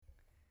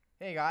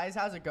Hey guys,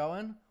 how's it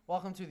going?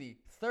 Welcome to the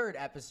third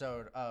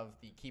episode of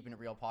the Keeping It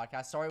Real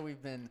podcast. Sorry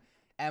we've been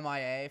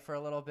MIA for a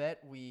little bit.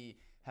 We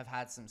have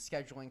had some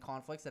scheduling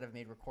conflicts that have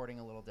made recording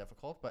a little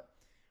difficult, but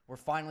we're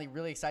finally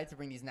really excited to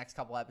bring these next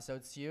couple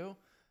episodes to you.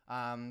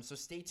 So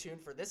stay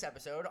tuned for this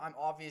episode. I'm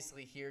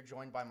obviously here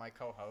joined by my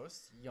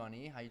co-host,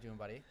 Yoni. How you doing,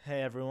 buddy?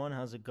 Hey everyone,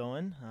 how's it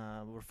going?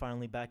 We're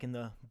finally back in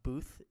the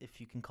booth,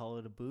 if you can call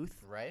it a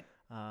booth. Right?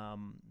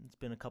 It's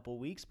been a couple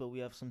weeks, but we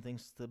have some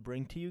things to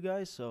bring to you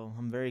guys, so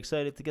I'm very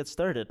excited to get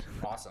started.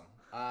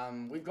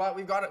 Awesome. We've got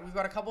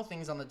a couple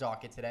things on the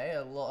docket today.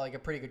 A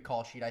pretty good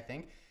call sheet, I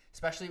think,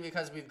 especially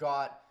because we've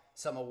got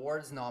some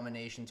awards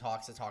nomination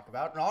talks to talk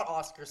about. Not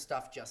Oscar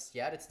stuff just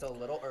yet. It's still a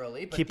little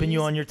early. But Keeping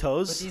you on your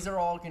toes. But these are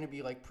all going to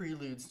be like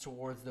preludes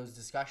towards those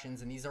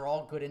discussions, and these are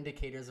all good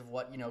indicators of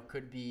what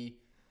could be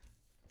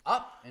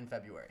up in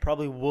February.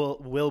 Probably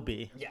will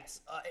be.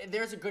 Yes.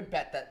 There's a good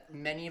bet that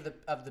many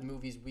of the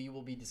movies we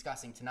will be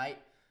discussing tonight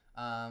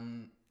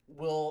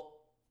will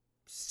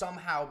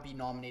somehow be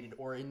nominated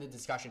or in the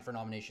discussion for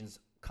nominations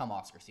come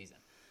Oscar season.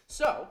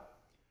 So,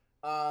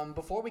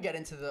 before we get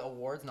into the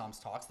awards noms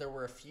talks, there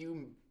were a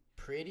few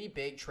pretty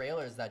big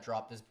trailers that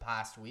dropped this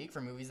past week for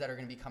movies that are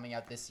going to be coming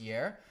out this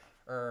year,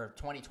 or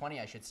 2020,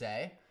 I should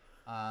say.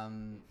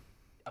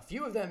 A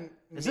few of them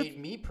made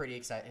me pretty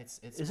excited.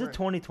 Is it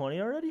 2020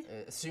 already?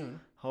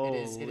 Soon. Holy.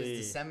 It is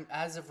December.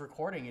 As of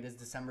recording, it is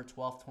December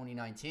 12th,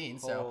 2019.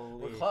 So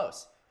Holy. we're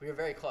close. We are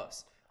very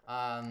close.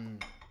 The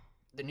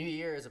new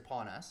year is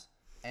upon us,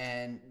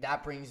 and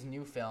that brings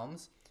new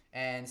films.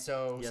 And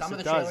so Yes, some of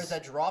it the trailers does.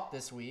 that dropped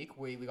this week,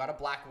 we got a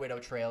Black Widow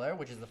trailer,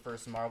 which is the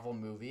first Marvel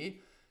movie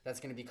that's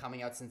going to be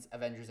coming out since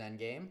Avengers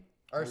Endgame.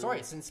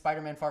 Since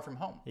Spider-Man Far From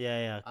Home.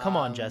 Yeah. Come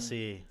on,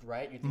 Jesse.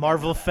 Right? You think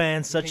Marvel I know that.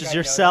 fans You such think as I know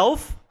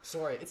yourself? that?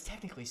 Sorry, it's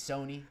technically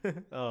Sony.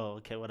 Oh,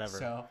 okay, whatever.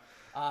 So,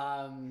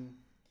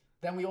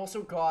 then we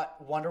also got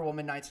Wonder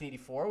Woman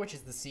 1984, which is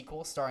the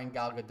sequel starring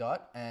Gal Gadot,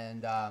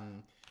 and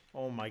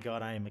Oh my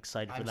god, I am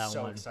excited for I'm that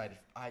so one. excited.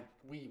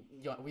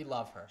 We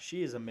love her.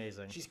 She is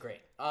amazing. She's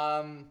great.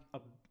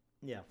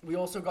 Yeah. We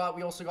also got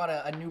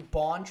a new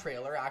Bond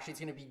trailer. Actually, it's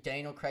going to be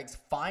Daniel Craig's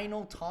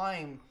final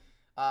time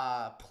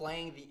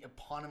playing the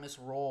eponymous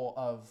role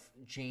of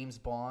James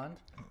Bond.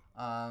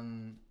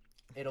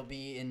 It'll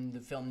be in the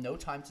film No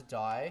Time to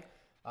Die.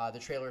 The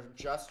trailer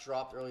just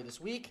dropped early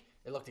this week.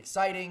 It looked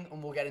exciting,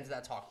 and we'll get into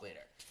that talk later.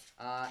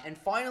 And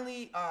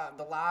finally,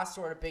 the last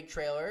sort of big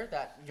trailer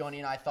that Yoni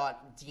and I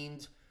thought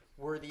deemed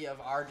worthy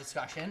of our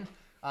discussion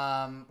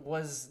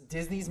was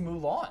Disney's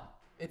Mulan.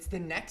 It's the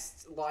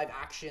next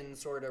live-action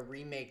sort of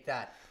remake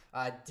that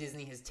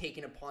Disney has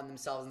taken upon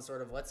themselves and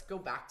sort of let's go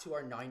back to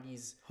our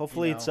 90s.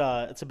 Hopefully it's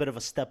a bit of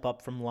a step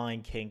up from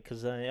Lion King,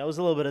 because I was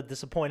a little bit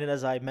disappointed,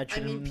 as I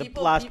mentioned in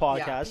the last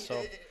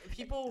podcast.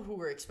 People who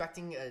were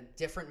expecting a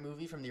different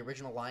movie from the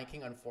original Lion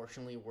King,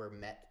 unfortunately, were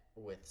met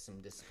with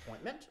some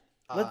disappointment.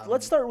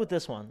 Let's start with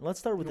this one. Let's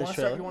start with this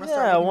trailer. You wanna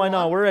start Yeah, with why Mulan?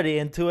 not? We're already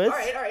into it.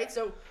 All right.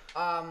 So,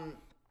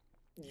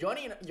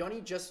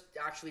 Yoni just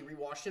actually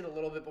rewatched it a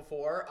little bit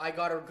before. I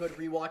got a good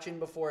rewatch in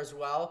before as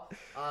well.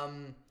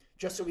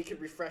 Just so we could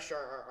refresh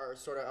our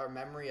sort of our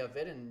memory of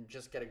it and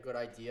just get a good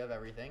idea of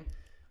everything.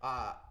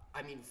 I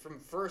mean, from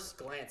first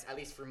glance, at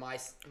least from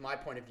my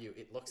point of view,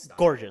 it looks stunning.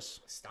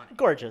 Gorgeous.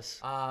 Gorgeous.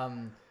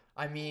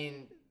 I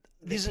mean,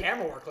 the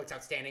camera work looks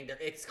outstanding.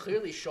 It's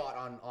clearly shot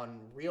on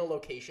real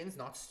locations,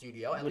 not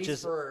studio, at Which least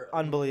is for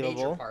unbelievable.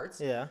 major parts.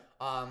 Yeah.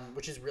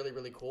 Which is really,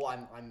 really cool.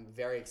 I'm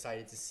very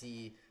excited to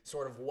see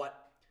sort of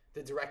what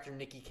the director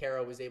Nikki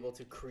Caro was able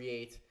to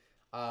create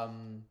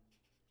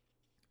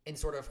in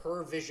sort of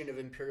her vision of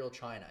Imperial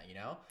China,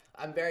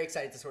 I'm very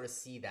excited to sort of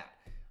see that.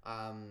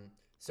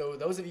 So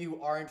those of you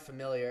who aren't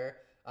familiar,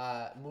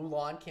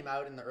 Mulan came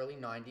out in the early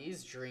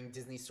 90s during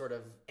Disney's sort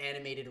of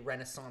animated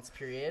Renaissance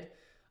period.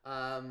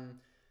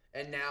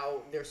 And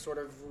now they're sort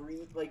of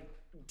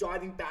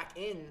diving back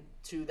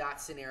into that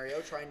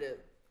scenario, trying to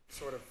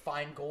sort of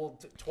find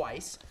gold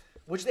twice,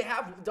 which they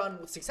have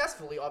done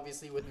successfully,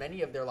 obviously, with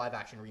many of their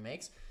live-action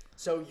remakes.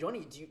 So,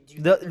 Yoni, do you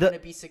think they're going to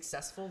be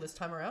successful this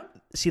time around?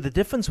 See, the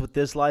difference with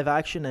this live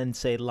action and,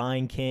 say,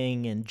 Lion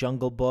King and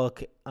Jungle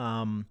Book,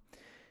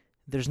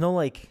 there's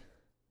no,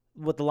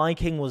 what the Lion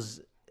King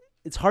was,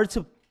 it's hard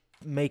to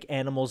make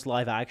animals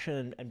live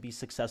action and be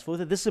successful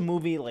with it. This is a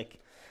movie,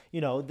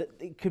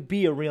 it could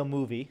be a real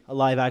movie, a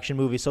live action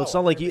movie. So it's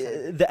not like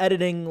the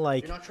editing,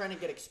 you're not trying to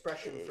get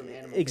expression from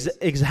animals.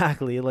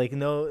 Exactly,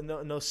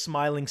 no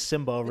smiling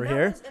Simba over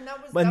here.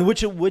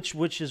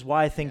 Which is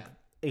why I think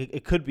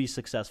it could be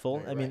successful.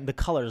 Right, I mean, right. the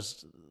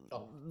colors,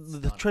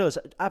 the trailer's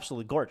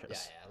absolutely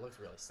gorgeous. Yeah, it looks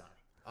really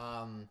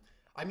stunning.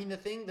 I mean, the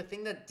thing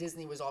that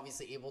Disney was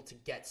obviously able to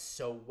get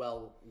so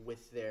well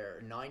with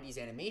their 90s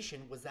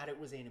animation was that it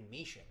was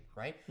animation,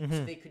 right? Mm-hmm.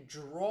 So they could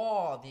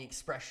draw the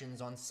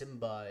expressions on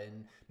Simba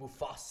and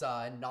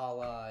Mufasa and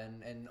Nala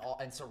and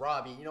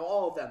Sarabi,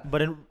 all of them.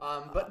 But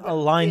but a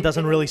lion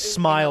doesn't really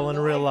smile in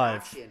real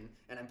life. Action,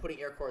 and I'm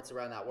putting air quotes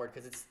around that word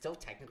because it's still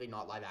technically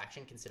not live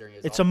action, considering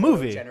It's all a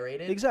movie.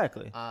 generated.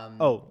 Exactly.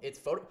 It's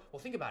photo. Well,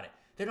 think about it.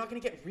 they're not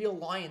going to get real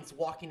lions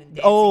walking and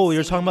dancing. Oh,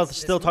 you're singing talking about this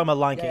still talking movie. about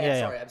Lion King. Yeah,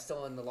 Sorry, I'm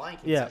still in the Lion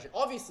King Yeah. section.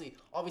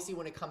 Obviously,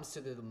 when it comes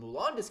to the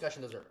Mulan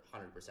discussion, those are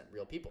 100%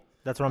 real people.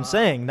 That's what I'm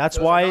saying. That's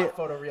Those are why not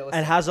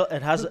photorealistic.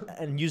 it has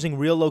and using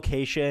real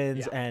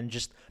locations Yeah. and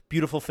just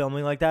beautiful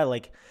filming like that.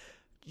 Like,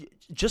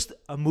 just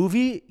a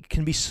movie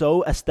can be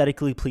so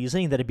aesthetically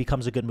pleasing that it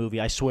becomes a good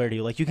movie. I swear to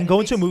you. Like, you can And go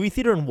it into a makes- movie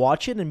theater and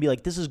watch it and be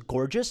like, this is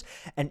gorgeous.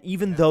 And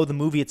even though the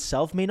movie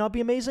itself may not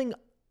be amazing,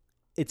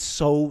 it's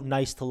so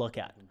nice to look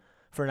at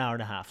for an hour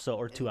and a half,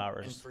 or 2 And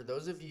hours. for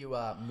those of you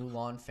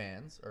Mulan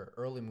fans or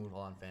early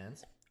Mulan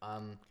fans,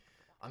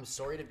 I'm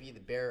sorry to be the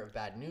bearer of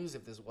bad news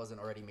if this wasn't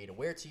already made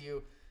aware to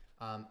you.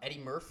 Eddie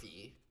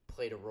Murphy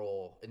played a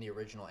role in the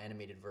original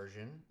animated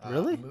version.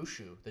 Really?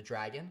 Mushu, the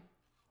dragon.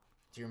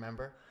 Do you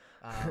remember?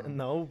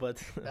 No,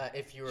 but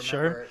If you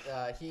Sure.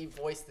 remember, he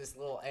voiced this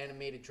little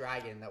animated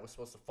dragon that was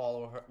supposed to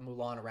follow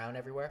Mulan around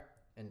everywhere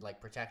and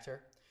like protect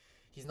her.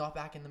 He's not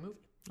back in the movie.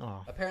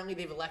 oh, Apparently,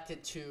 they've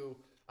elected to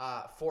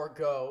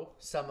forego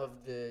some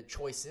of the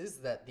choices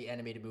that the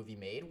animated movie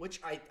made,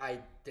 which I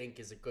think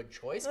is a good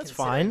choice. That's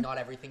considering fine. Not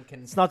everything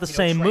can. it's not the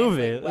same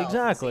movie.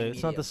 Exactly.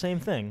 It's not the same.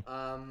 same thing.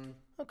 medium.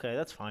 Okay,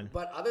 that's fine.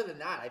 But other than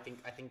that, I think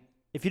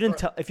If you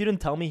didn't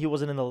tell me he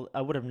wasn't in the,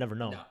 I would have never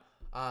known. no.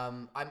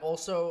 I'm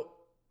also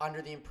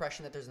under the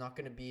impression that there's not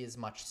going to be as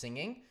much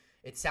singing.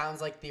 It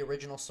sounds like the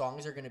original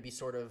songs are going to be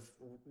sort of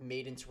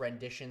made into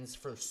renditions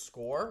for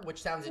score,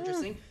 which sounds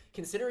interesting.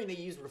 Considering they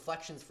used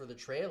reflections for the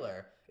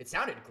trailer, it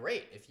sounded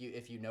great. If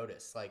you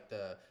notice, like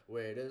the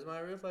 "Where does my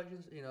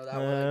reflections?" You know that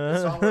one,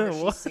 the song where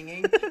she's what?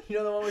 singing. You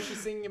know the one where she's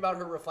singing about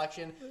her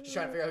reflection. She's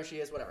trying to figure out who she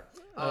is. Whatever.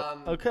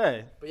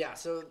 Okay. But yeah,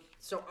 so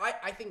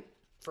I think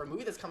for a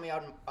movie that's coming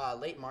out in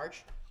late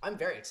March, I'm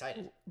very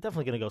excited.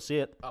 Definitely gonna go see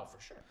it. Oh, for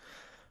sure.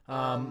 We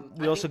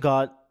I also think-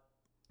 got.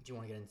 Do you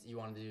want to get into? You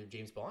want to do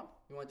James Bond?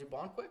 You want to do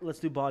Bond quick? Let's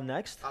do Bond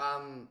next.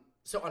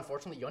 So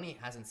unfortunately, Yoni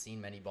hasn't seen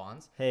many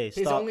Bonds. Hey,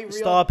 His stop! only real-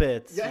 Stop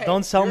it! Yeah, hey,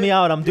 Don't sell your- me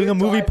out. I'm doing a your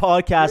movie dive-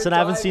 podcast your and I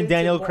haven't dive seen into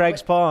Daniel Bond-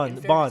 Craig's in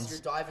fairness, Bonds.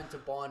 Your dive into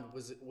Bond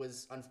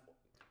was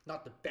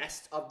not the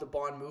best of the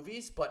Bond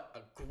movies, but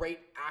a great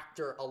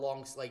actor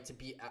alongside to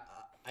be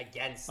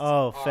against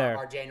fair.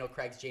 our Daniel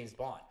Craig's James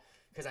Bond.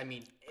 Because I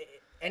mean,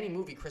 any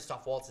movie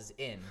Christoph Waltz is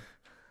in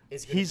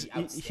is going to be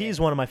outstanding.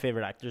 He's one of my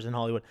favorite actors in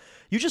Hollywood.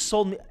 You just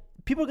sold me.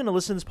 People are gonna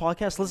listen to this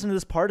podcast, listen to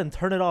this part, and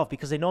turn it off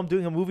because they know I'm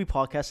doing a movie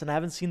podcast and I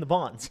haven't seen the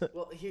Bonds.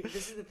 Well,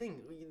 this is the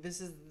thing. This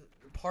is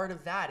part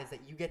of that is that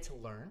you get to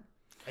learn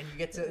and you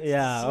get to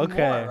Yeah, see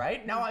okay. more,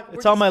 right? Now we're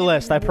It's on just my giving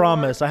list, you I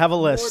promise. I have a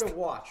more list. to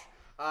watch.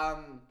 I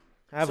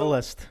have a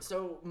list.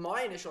 So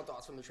my initial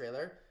thoughts from the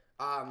trailer,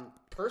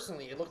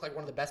 personally, it looked like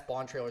one of the best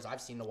Bond trailers I've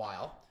seen in a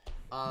while.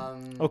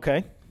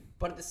 Okay.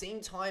 But at the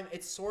same time,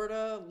 it sort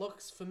of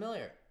looks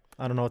familiar.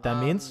 I don't know what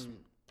that means.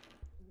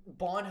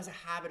 Bond has a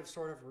habit of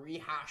sort of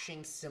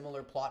rehashing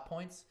similar plot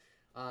points.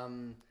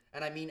 And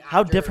I mean,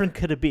 How after- different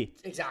could it be?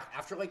 Exactly.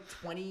 After like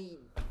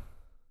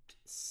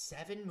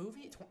 27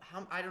 movies,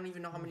 I don't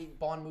even know how many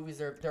Bond movies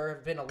there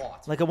have been. A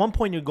lot. Like at one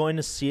point you're going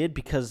to see it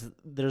because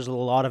there's a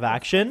lot of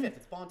action.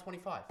 It's Bond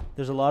 25.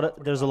 There's a lot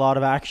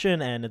of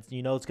action, and it's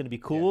going to be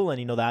cool,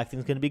 and the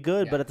acting's going to be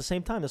good. Yeah. But at the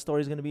same time, the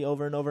story's going to be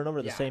over and over and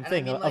over the same and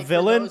thing. I mean, A like, for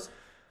villain. those-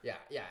 yeah.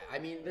 I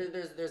mean,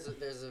 there's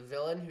a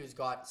villain who's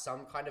got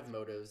some kind of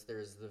motives.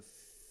 There's the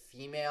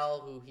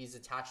female who he's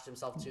attached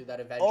himself to that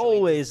eventually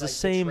Always just, the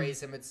same-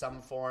 betrays him in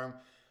some form.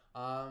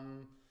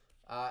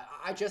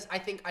 I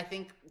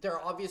think there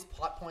are obvious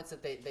plot points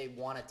that they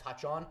want to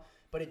touch on,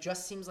 but it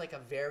just seems like a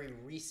very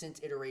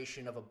recent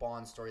iteration of a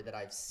Bond story that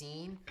I've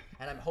seen,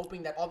 and I'm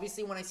hoping that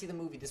obviously when I see the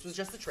movie, this was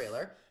just the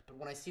trailer, but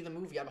when I see the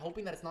movie, I'm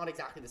hoping that it's not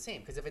exactly the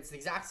same, because if it's the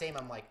exact same,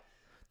 I'm like,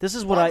 This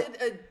is what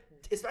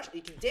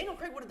especially Daniel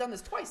Craig would have done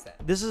this twice then.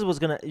 This is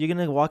you're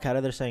gonna walk out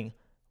of there saying,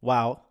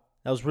 "Wow,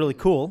 that was really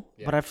cool,"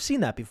 but I've seen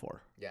that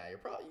before. Yeah, you're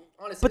probably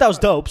honestly. But that was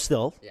dope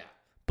still. Yeah.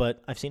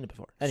 But I've seen it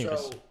before.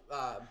 Anyways,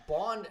 So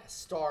Bond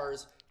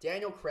stars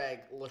Daniel Craig,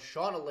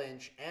 Lashana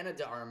Lynch, Anna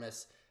de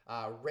Armas,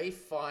 Ralph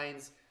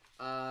Fiennes,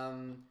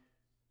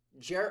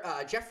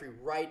 Jeffrey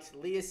Wright,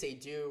 Leah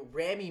Seydoux,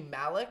 Rami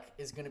Malek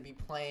is going to be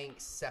playing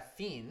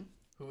Safin,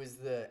 who is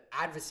the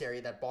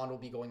adversary that Bond will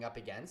be going up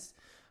against.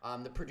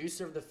 The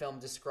producer of the film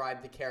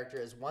described the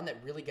character as one that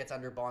really gets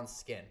under Bond's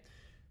skin.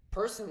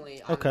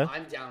 Personally,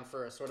 I'm down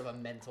for a sort of a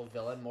mental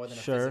villain more than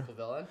a physical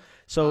villain.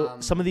 So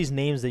some of these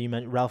names that you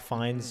mentioned, Ralph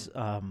Fiennes,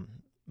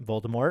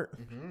 Voldemort,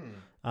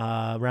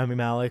 Rami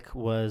Malek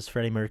was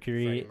Freddie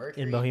Mercury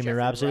in Bohemian Jeffrey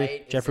Rhapsody.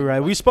 Wright is Jeffrey in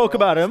Wright. We Westworld. spoke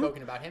about We've him.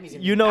 spoken about him. He's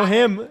gonna You be know back.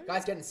 him.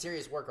 Guy's getting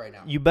serious work right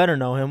now. You better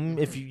know him.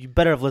 If you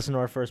better have listened to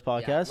our first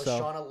podcast.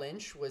 So Lashana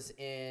Lynch was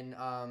in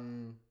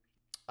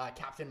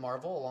Captain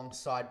Marvel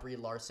alongside Brie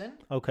Larson.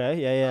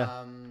 okay,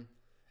 yeah.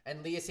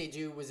 And Leah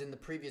Seydoux was in the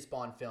previous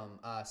Bond film,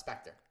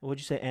 Spectre. What'd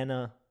you say,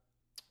 Anna?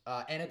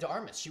 Anna de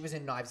Armas. She was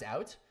in Knives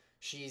Out.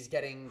 She's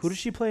getting Who does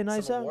she play in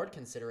Knives some Out? award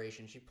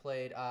consideration. She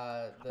played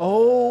the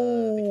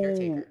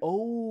caretaker.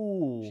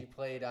 Oh. She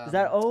played. Is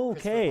that Christopher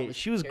okay? Plummer's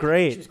She was caretaker.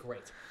 great. She was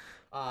great.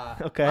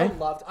 Okay.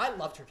 I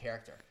loved her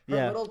character.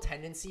 Yeah. little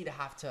tendency to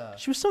have to.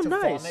 She was so to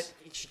nice. Vomit,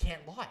 she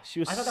can't lie. She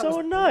was I thought that so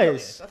was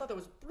nice. Brilliant. I thought that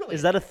was brilliant.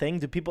 Is that a thing?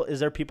 Are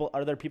there people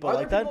Are like there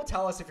that? people?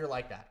 Tell us if you're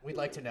like that. We'd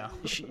like to know.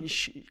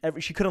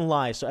 She couldn't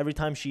lie, so every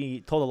time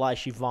she told a lie,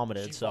 she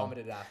vomited. She so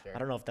vomited after. I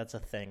don't know if that's a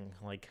thing.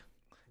 Like,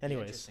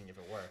 anyways, Interesting if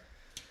it were.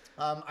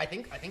 I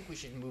think we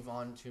should move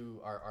on to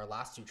our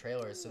last two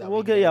trailers so that we'll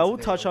we can get get into we'll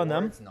the touch on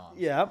them. awards noms.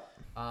 Yeah.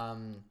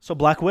 Um, So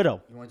Black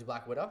Widow. you want to do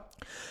Black Widow?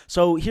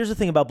 So here's the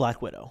thing about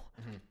Black Widow.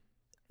 Mm-hmm.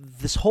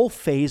 This whole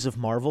phase of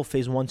Marvel,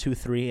 phase 1, 2,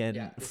 3, and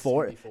Yeah, this is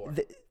 4. gonna be 4.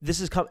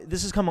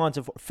 This has come on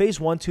to phase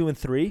 1, 2, and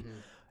 3.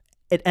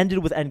 It ended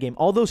with Endgame.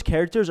 All those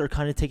characters are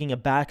kind of taking a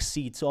back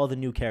seat to all the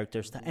new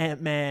characters, to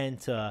Ant-Man,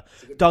 to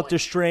good Doctor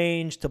point.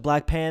 Strange, to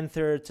Black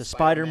Panther, to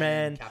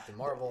Spider-Man. Captain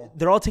Marvel.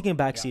 They're all taking a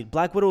back seat.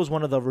 Black Widow was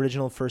one of the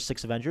original first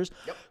 6 Avengers.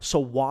 Yep. So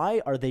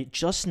why are they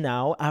just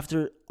now,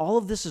 after all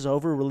of this is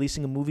over,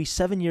 releasing a movie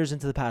 7 years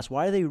into the past?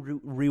 Why are they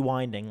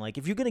rewinding? Like,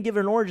 if you're going to give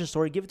her an origin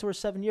story, give it to her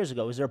 7 years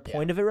ago. Is there a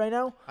point of it right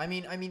now? I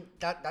mean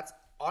that's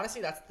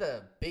honestly that's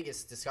the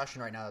biggest discussion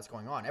right now that's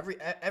going on.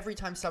 Every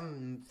time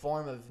some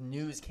form of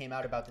news came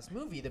out about this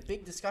movie, the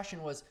big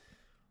discussion was,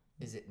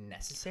 is it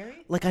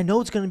necessary? Like, I know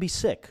it's going to be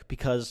sick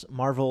because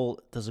Marvel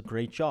does a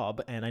great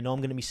job, and I know I'm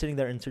going to be sitting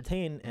there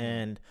entertained,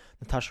 and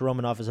Natasha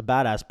Romanoff is a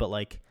badass, but,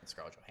 like,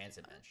 Scarlett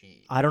Johansson, man,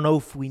 she. I don't know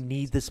if we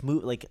need this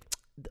movie. Like,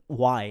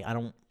 why? I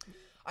don't know.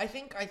 I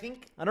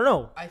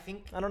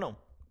don't know.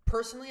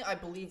 Personally, I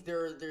believe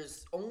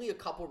there's only a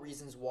couple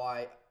reasons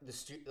why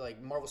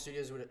Marvel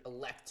Studios would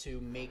elect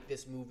to make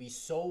this movie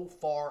so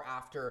far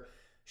after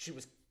she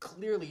was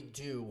clearly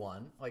due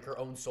one, like her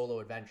own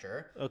solo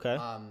adventure. Okay.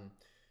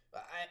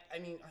 I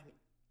mean,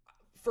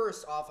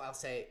 first off, I'll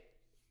say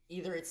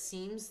either it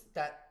seems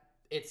that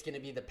it's going to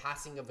be the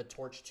passing of a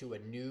torch to a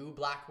new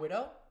Black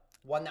Widow,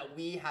 one that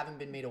we haven't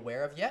been made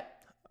aware of yet,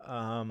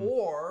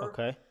 or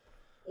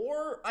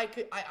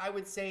I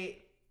would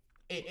say.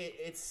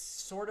 It's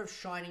sort of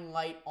shining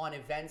light on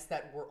events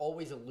that were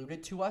always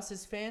alluded to us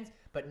as fans,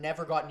 but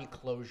never got any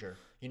closure,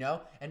 you know?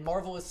 And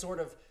Marvel is sort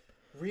of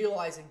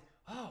realizing,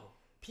 oh,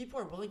 people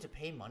are willing to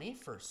pay money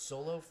for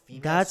solo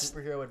female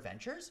superhero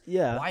adventures?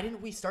 Yeah. Why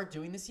didn't we start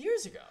doing this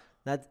years ago?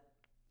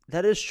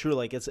 That is true.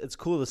 Like, it's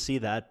cool to see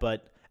that,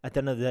 but at the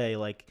end of the day,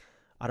 like,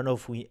 I don't know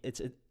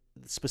if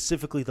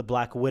specifically the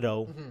Black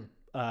Widow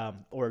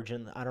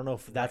origin. I don't know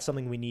if that's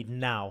something we need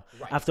now.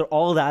 Right. After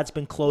all that's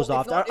been closed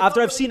off. If After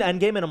not I've seen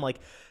Endgame and I'm like,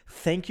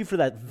 thank you for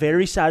that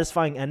very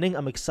satisfying ending.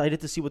 I'm excited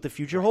to see what the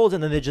future holds,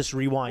 and then they just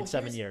rewind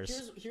 7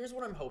 years. Here's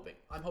what I'm hoping.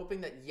 I'm hoping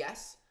that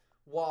yes,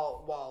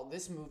 while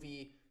this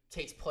movie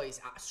takes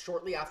place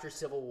shortly after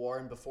Civil War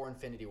and before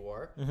Infinity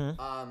War,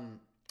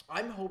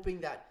 I'm hoping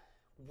that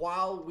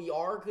while we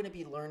are going to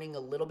be learning a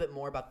little bit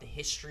more about the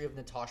history of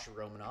Natasha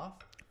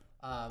Romanoff,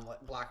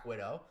 Black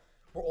Widow,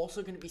 we're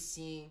also going to be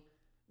seeing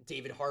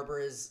David Harbour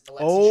as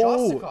Alexei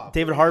Shostakov.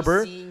 David we're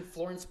Harbour. Seeing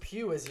Florence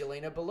Pugh as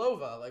Yelena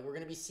Belova. Like, we're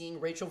going to be seeing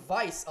Rachel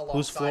Weisz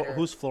alongside her.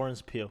 Who's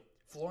Florence Pugh?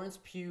 Florence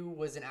Pugh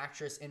was an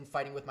actress in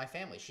Fighting with My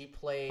Family. She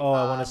played. Oh,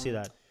 I want to see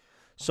that.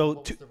 So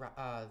what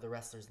was the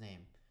wrestler's name?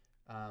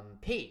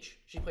 Paige.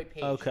 She played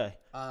Paige. Okay.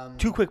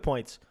 2 quick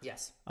points.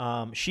 Yes.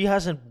 She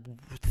has a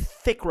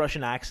thick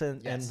Russian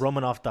accent, Yes. and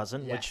Romanoff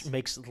doesn't, Yes. which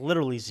makes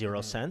literally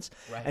 0 sense.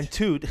 Right. And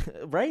 2,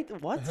 right?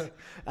 What?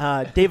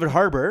 David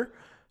Harbour,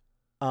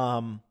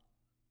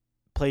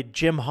 played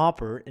Jim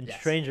Hopper in Yes.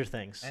 Stranger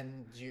Things.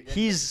 And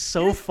He's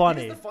so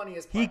funny. Here's the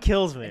funniest He part.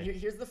 kills me. And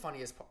here's the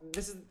funniest part.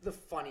 This is the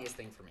funniest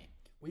thing for me.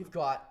 We've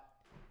got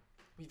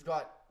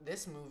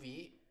this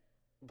movie,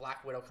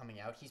 Black Widow,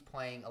 coming out. He's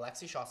playing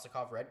Alexei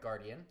Shostakov, Red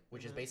Guardian,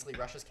 which is basically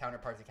Russia's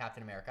counterpart to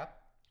Captain America.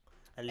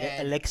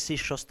 Alexei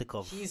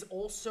Shostakov. He's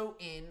also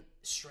in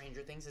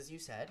Stranger Things, as you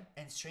said.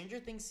 And Stranger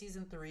Things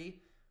Season 3,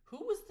 who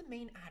was the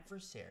main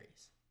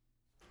adversaries?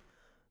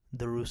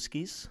 The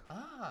Ruskies.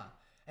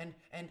 And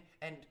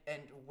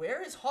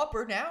where is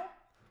Hopper now?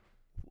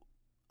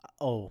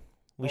 Oh,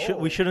 we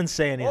shouldn't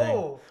say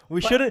anything.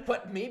 We shouldn't.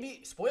 But maybe,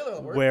 spoiler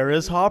alert. Where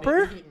is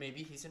Hopper?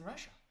 Maybe he's in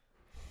Russia.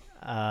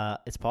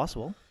 It's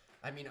possible.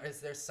 I mean, is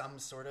there some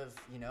sort of,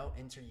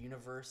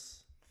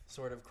 inter-universe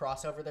sort of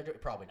crossover there?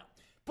 Probably not.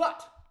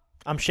 But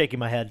I'm shaking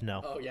my head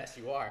no. oh yes,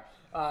 you are.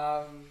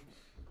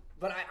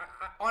 But I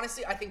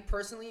honestly, I think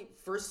personally,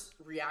 first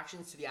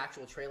reactions to the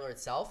actual trailer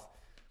itself,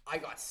 I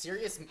got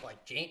serious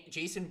like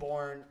Jason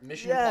Bourne,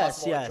 Mission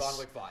Impossible, and John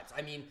Wick vibes.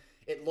 I mean,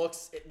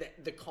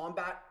 the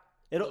combat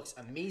looks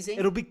amazing.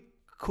 It'll be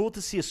cool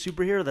to see a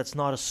superhero that's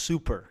not a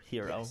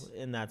superhero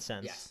in that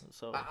sense. Yes.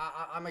 So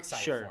I'm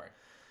excited Sure. for it.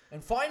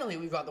 And finally,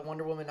 we've got the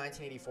Wonder Woman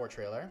 1984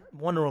 trailer.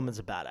 Wonder Woman's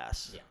a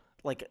badass. Yeah.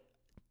 Like,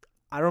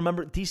 I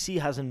remember DC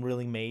hasn't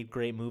really made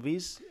great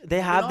movies.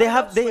 They've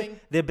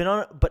been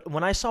on, but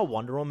when I saw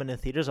Wonder Woman in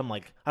theaters, I'm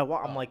like, oh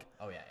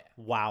yeah.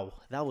 wow,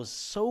 that was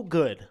so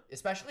good.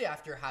 Especially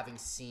after having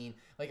seen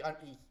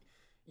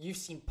you've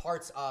seen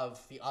parts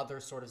of the other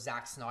sort of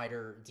Zack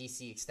Snyder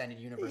DC extended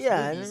universe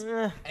movies,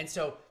 and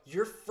so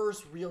your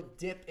first real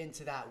dip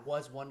into that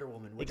was Wonder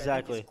Woman, which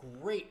I think is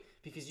great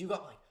because you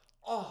got like,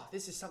 oh,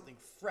 this is something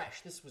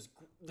fresh. This was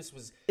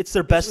It's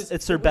their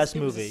best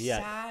movie. Yeah.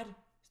 Sad,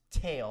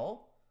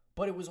 tale,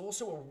 but it was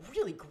also a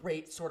really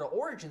great sort of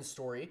origin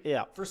story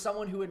Yeah. for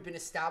someone who had been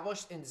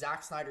established in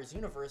Zack Snyder's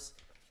universe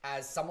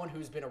as someone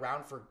who's been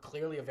around for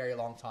clearly a very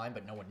long time,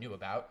 but no one knew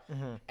about.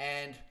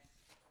 And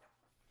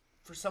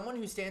for someone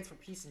who stands for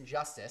peace and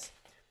justice,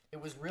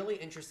 it was really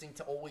interesting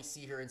to always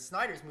see her in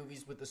Snyder's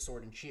movies with the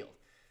sword and shield.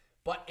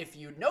 But if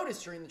you'd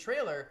noticed during the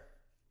trailer,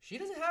 she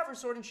doesn't have her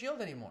sword and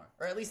shield anymore,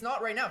 or at least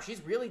not right now.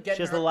 She's really getting.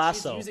 She has the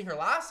lasso. She's using her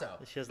lasso.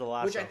 She has the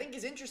lasso. Which I think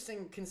is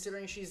interesting,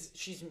 considering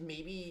she's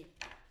maybe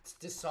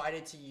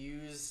decided to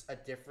use a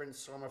different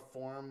sort of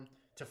form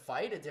to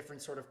fight, a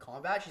different sort of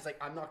combat. She's like,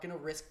 I'm not going to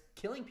risk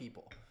killing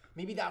people.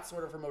 Maybe that's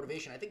sort of her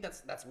motivation. I think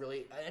that's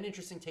really an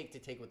interesting take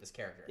with this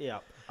character. Yeah.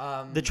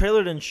 The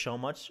trailer didn't show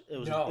much. It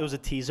was a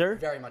teaser.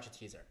 Very much a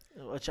teaser.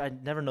 Which I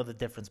never know the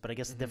difference, but I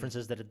guess the difference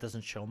is that it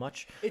doesn't show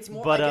much. It's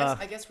more. But,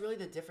 I guess really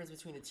the difference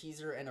between a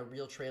teaser and a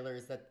real trailer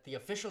is that the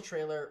official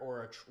trailer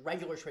or a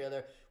regular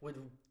trailer would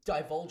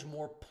divulge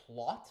more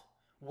plot,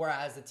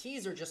 whereas the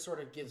teaser just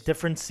sort of gives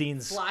different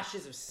scenes,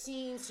 flashes of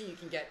scenes, so you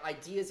can get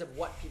ideas of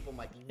what people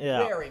might be Yeah.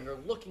 wearing or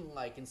looking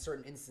like in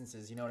certain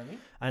instances. You know what I mean?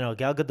 I know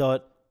Gal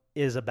Gadot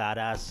is a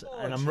badass,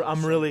 and she's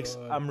I'm so really good.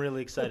 I'm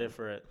really excited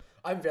for it.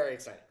 I'm very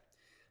excited,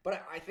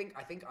 but I think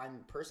I'm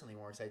personally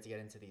more excited to get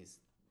into these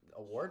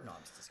award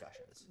noms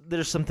discussions.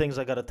 There's some things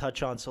I got to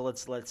touch on, so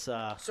let's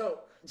So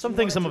some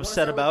things I'm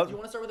upset about. Do you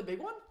want to start with a big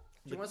one?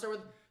 Do you want to start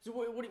with? So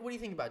what do you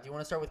think about? Do you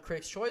want to start with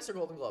Critics' Choice or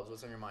Golden Globes?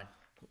 What's on your mind?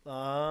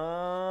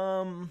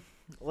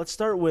 Let's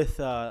start with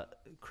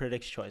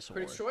Critics' Choice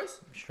Award. Critics'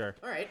 Choice. Sure.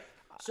 All right.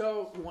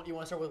 So you want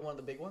to start with one of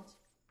the big ones,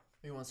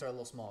 or you want to start a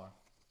little smaller?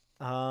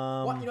 You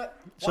know what?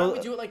 Why don't we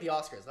do it like the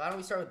Oscars? Why don't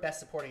we start with Best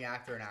Supporting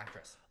Actor and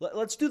Actress?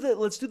 Let's do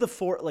the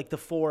four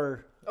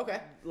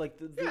Okay. like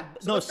Yeah,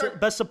 so no let's start-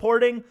 best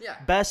supporting, Yeah.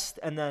 best,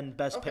 and then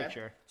best Okay.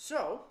 picture.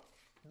 So,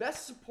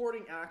 Best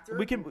Supporting Actor.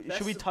 We can and Best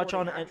should we touch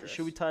on Supporting Actress.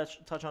 should we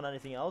touch on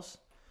anything else?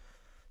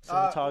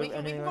 So We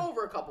can go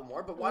over a couple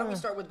more, but why don't we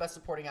start with Best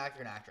Supporting Actor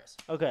and Actress?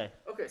 Okay.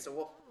 Okay,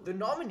 so the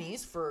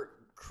nominees for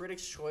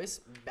Critics' Choice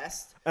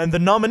Best And the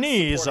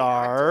nominees Supporting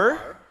are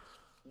Actor are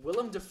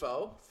Willem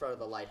Dafoe for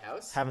The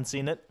Lighthouse, haven't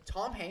seen it.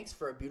 Tom Hanks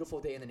for A Beautiful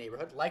Day in the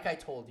Neighborhood, like I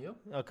told you,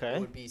 Okay.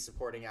 would be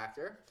Supporting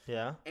Actor.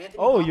 Yeah. Anthony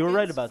Oh, you were Hopkins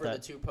right about for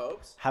that. The Two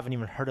Popes. Haven't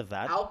even heard of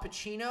that. Al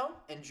Pacino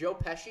and Joe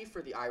Pesci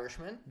for The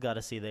Irishman.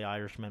 Gotta see The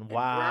Irishman. And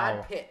Wow.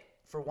 Brad Pitt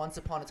for Once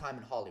Upon a Time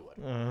in Hollywood.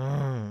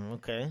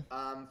 Okay.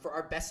 For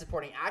our Best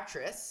Supporting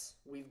Actress,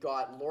 we've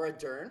got Laura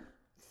Dern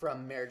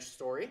from Marriage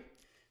Story,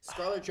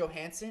 Scarlett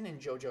Johansson in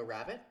Jojo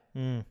Rabbit,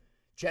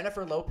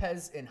 Jennifer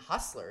Lopez in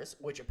Hustlers,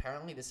 which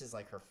apparently this is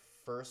like her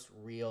first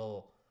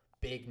real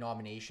big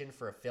nomination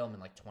for a film in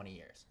like 20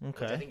 years.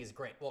 Which Okay. I think is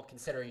great. Well,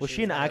 considering Was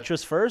she an one of-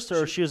 actress first,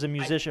 or she was a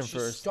musician she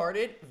first?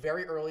 started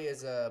very early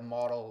as a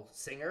model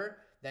singer,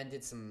 then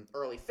did some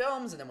early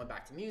films, and then went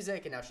back to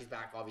music, and now she's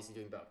back obviously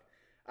doing both.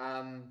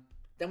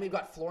 Then we've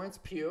got Florence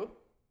Pugh,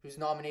 who's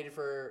nominated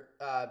for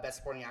Best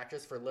Supporting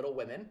Actress for Little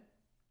Women.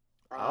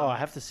 Oh, I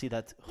have to see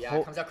that. Yeah,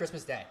 it comes out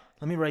Christmas Day.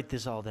 Let me write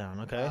this all down,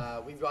 okay?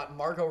 We've got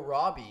Margot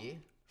Robbie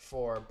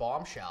for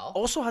Bombshell.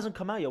 Also hasn't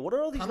come out yet. What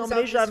are all these Comes out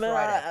nominations? this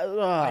Friday.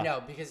 I I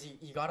know, because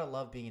you gotta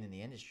love being in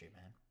the industry,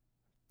 man.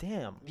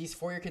 Damn. These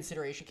for your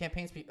consideration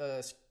campaigns,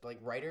 like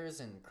writers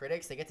and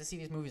critics, they get to see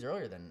these movies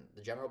earlier than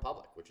the general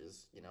public, which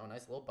is a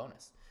nice little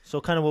bonus.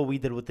 So kind of what we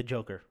did with the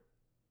Joker,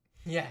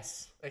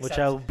 Yes, which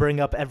I'll bring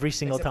up every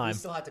single except time. we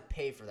still had to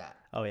pay for that.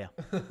 Oh yeah.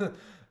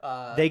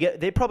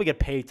 They probably get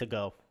paid to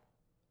go.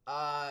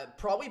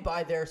 Probably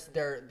by their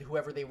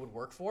whoever they would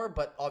work for,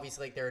 but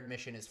obviously like their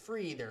admission is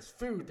free. There's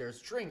food,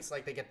 there's drinks,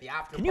 like they get the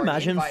after. Can you party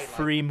imagine invite,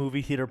 free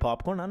movie theater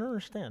popcorn? I don't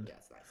understand. Yeah,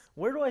 it's nice,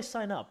 Where do I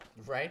sign up?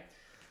 right?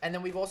 And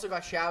then we've also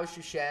got Xiao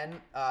Shushen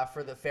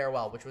for The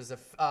Farewell, which was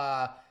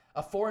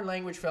a foreign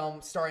language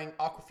film starring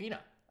Awkwafina,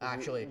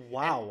 actually.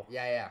 Wow.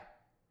 And,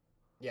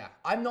 yeah.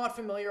 I'm not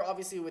familiar,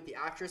 obviously, with the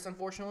actress,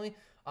 unfortunately,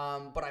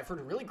 but I've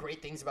heard really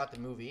great things about the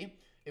movie.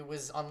 It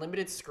was on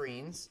limited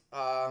screens.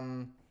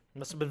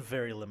 Must have been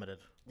very limited.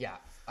 Yeah,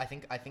 I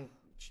think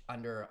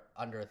under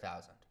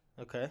 1,000,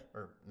 Okay.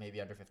 or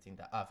maybe under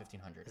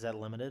 1,500. Is that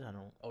limited? I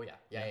don't. Oh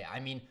yeah. I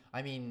mean,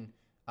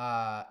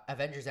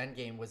 Avengers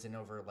Endgame was in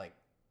over like,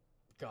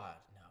 God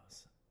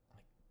knows,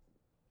 like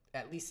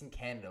at least in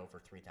Canada over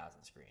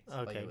 3,000 screens.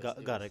 Like, Okay. it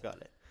was- Got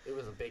it. It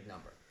was a big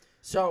number.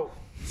 So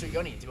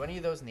Yoni, do any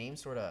of those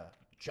names sort of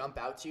jump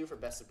out to you for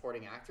Best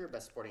Supporting Actor,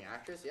 Best Supporting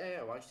Actress?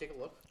 Yeah. Why don't you take a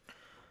look?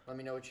 Let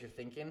me know what you're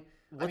thinking.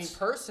 I mean,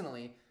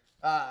 personally,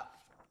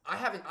 I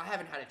haven't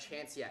had a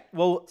chance yet.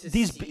 Well, to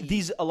these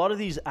see- a lot of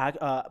these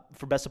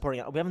for best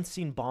supporting. We haven't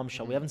seen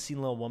Bombshell. We haven't seen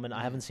Little Woman.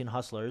 I haven't seen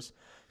Hustlers.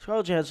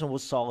 Scarlett Johansson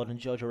was solid in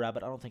Jojo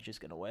Rabbit. I don't think she's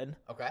gonna win.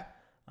 Okay.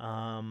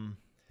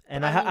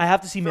 And I I mean,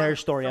 have to see from-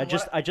 Marriage Story. from I've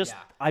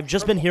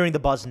just From been what- hearing the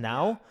buzz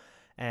now,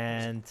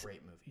 and It was a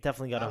great movie.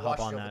 definitely gotta I hop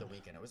watched on it over that. the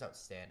weekend. It was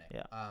outstanding.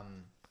 Yeah.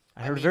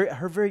 I heard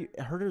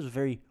it was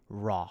very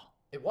raw.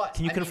 It was.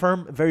 Can you I mean,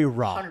 confirm? Very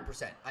raw.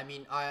 100%. I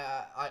mean,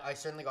 I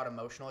certainly got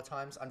emotional at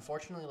times.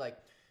 Unfortunately, like,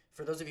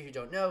 for those of you who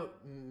don't know,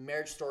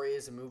 Marriage Story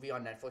is a movie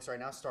on Netflix right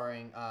now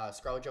starring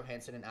Scarlett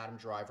Johansson and Adam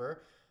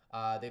Driver.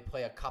 They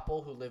play a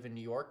couple who live in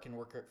New York and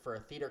work for a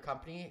theater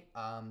company.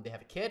 They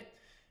have a kid,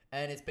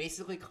 and it's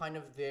basically kind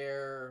of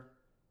their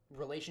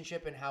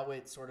relationship and how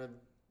it sort of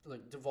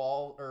like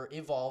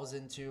evolves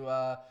into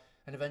an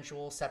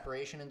eventual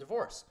separation and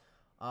divorce.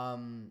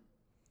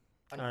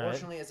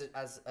 Unfortunately,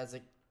 as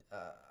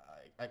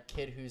a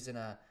kid who's in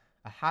a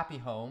happy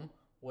home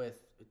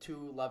with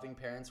two loving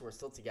parents who are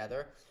still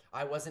together,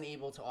 I wasn't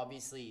able to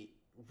obviously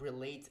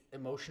relate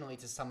emotionally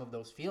to some of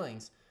those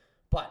feelings.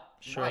 But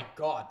my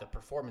God, the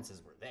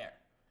performances were there.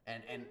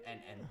 And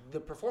the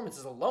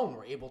performances alone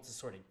were able to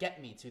sort of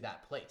get me to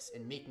that place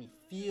and make me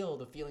feel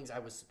the feelings I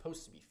was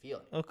supposed to be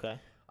feeling. Okay.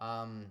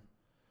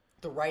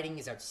 The writing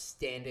is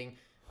outstanding.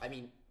 I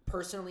mean,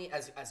 personally,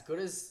 as good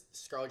as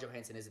Scarlett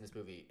Johansson is in this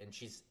movie, and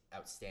she's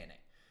outstanding,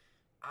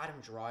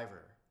 Adam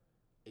Driver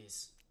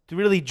is... It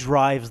really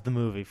drives the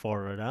movie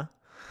forward, huh?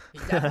 He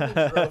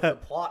definitely drove the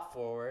plot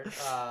forward.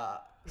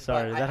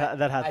 Sorry,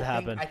 that had to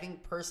happen. I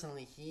think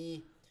personally,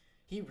 he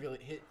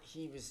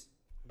was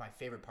my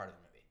favorite part of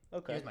the movie.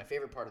 Okay. He was my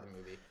favorite part of the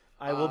movie.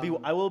 I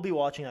will be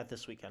watching that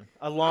this weekend,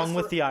 along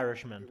with The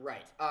Irishman.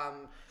 Right.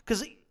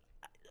 Because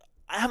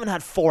I haven't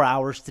had 4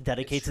 hours to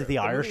dedicate to The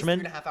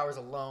Irishman. 3.5 hours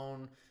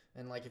alone,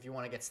 and like if you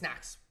want to get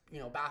snacks,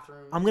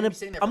 bathroom. I'm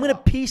gonna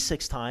pee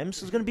 6 times.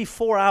 So it's gonna be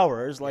 4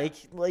 hours.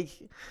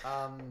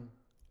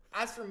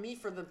 As for me,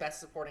 for the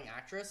best supporting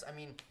actress, I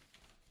mean,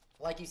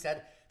 like you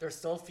said, there's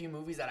still a few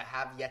movies that I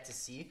have yet to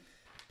see,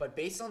 but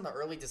based on the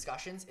early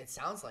discussions, it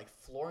sounds like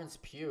Florence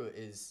Pugh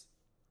is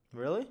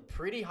really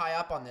pretty high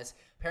up on this.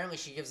 Apparently,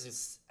 she gives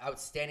this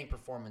outstanding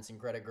performance in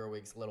Greta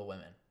Gerwig's Little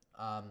Women,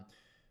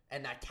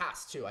 and that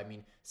cast too. I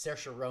mean,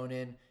 Saoirse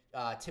Ronan,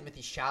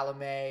 Timothy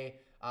Chalamet,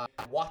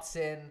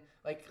 Watson.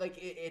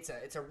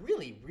 It's a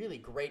really, really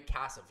great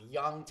cast of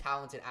young,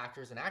 talented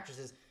actors and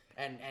actresses,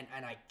 and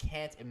I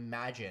can't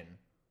imagine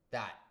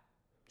that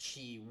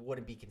she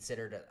wouldn't be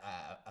considered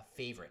a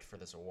favorite for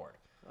this award.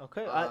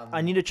 Okay,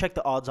 I need to check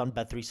the odds on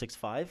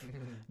Bet365.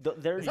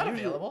 Is that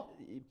available?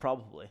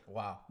 Probably.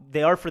 Wow.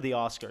 They are for the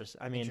Oscars.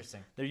 I mean,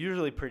 interesting. They're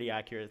usually pretty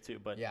accurate too,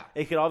 but yeah,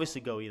 it could obviously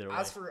go either way.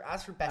 As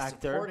for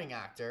best supporting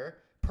actor,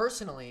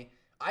 personally,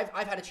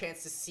 I've had a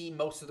chance to see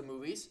most of the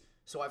movies,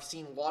 so I've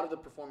seen a lot of the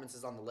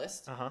performances on the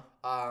list. Uh-huh.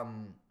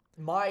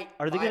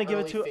 Are they going to give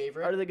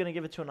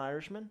it to an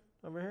Irishman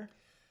over here?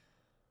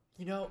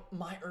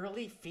 My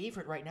early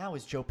favorite right now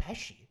is Joe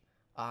Pesci.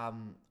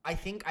 I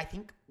think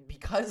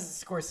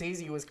because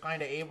Scorsese was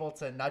kind of able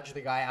to nudge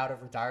the guy out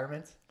of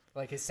retirement,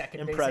 like his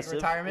second basic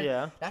retirement.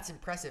 Yeah, that's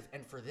impressive.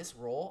 And for this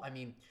role, I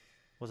mean,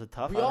 was it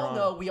tough? We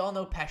all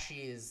know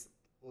Pesci is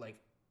like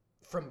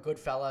from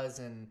Goodfellas,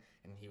 and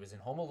he was in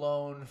Home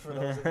Alone. For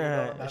those of you who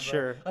don't remember,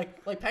 sure.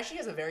 Like Pesci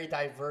has a very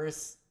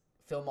diverse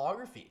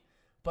filmography,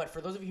 but for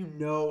those of you who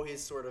know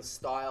his sort of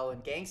style in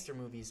gangster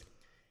movies,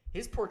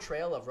 his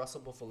portrayal of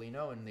Russell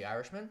Bufalino in The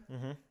Irishman,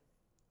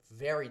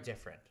 very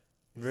different.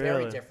 Really?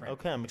 Very different.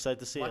 Okay, I'm excited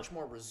to see Much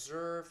more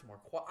reserved, more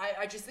quiet.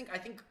 I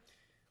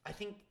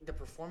think the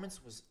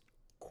performance was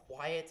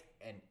quiet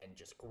and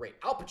just great.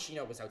 Al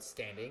Pacino was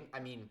outstanding.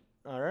 I mean,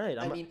 all right.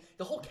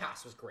 The whole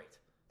cast was great.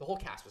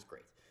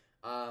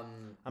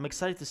 I'm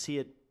excited to see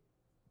it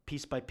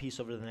piece by piece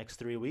over the next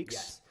 3 weeks.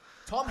 Yes.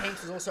 Tom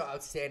Hanks was also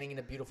outstanding in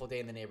A Beautiful Day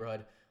in the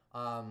Neighborhood.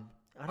 I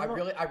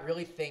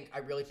really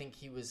think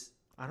he was.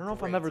 I don't know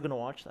if I'm ever gonna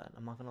watch that.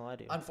 I'm not gonna lie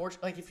to you.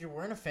 Unfortunately, if you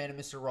weren't a fan of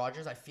Mr.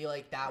 Rogers, I feel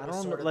like that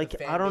was sort of like the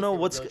fan I don't know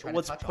base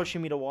what's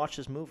pushing me to watch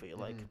this movie.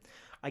 Like,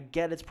 I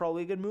get it's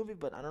probably a good movie,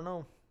 but I don't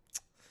know.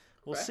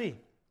 We'll see.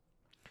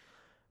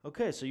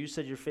 Okay, so you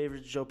said your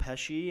favorite is Joe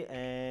Pesci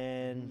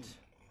and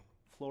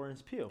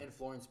Florence Pugh.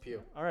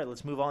 All right,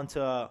 let's move on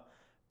to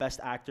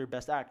Best Actor,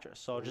 Best Actress.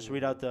 So I'll just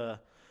read out the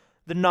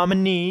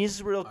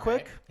nominees real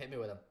quick. Right. Hit me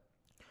with them.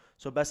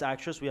 So Best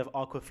Actress, we have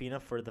Awkwafina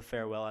for The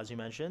Farewell, as you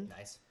mentioned.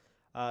 Nice.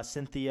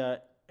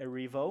 Cynthia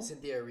Erivo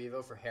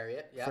for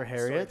Harriet. Yeah. For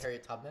Harriet.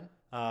 Harriet Tubman.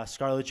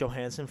 Scarlett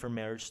Johansson for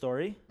Marriage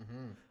Story.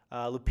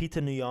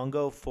 Lupita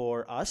Nyong'o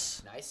for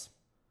Us. Nice.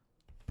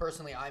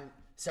 Personally, I'm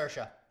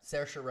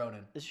Saoirse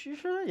Ronan. Is she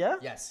sure? Yeah.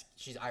 Yes,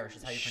 she's Irish.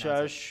 Is how you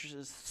pronounce it.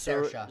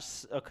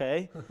 Saoirse.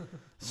 Okay.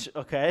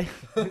 Okay.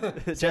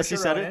 Jesse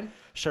said it.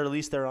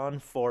 Charlize Theron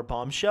for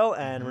Bombshell,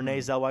 and Renee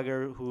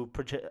Zellweger, who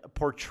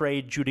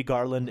portrayed Judy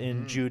Garland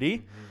in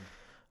Judy.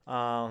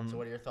 So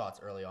what are your thoughts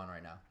early on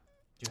right now?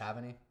 Do you have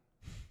any?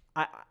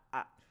 I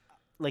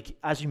like,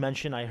 as you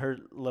mentioned, I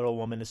heard Little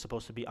Woman is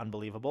supposed to be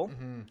unbelievable.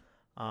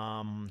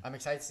 I'm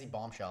excited to see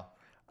Bombshell.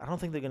 I don't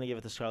think they're gonna give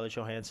it to Scarlett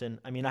Johansson.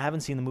 I mean, I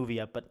haven't seen the movie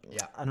yet, but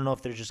I don't know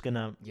if they're just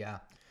gonna. Yeah.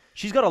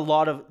 She's got a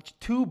lot of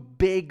 2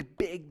 big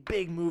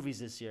movies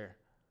this year.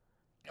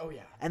 Oh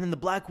yeah. And then the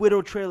Black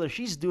Widow trailer,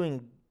 she's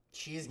getting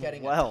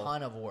a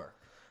ton of work.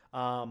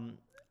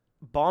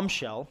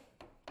 Bombshell.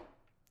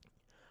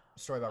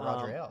 Story about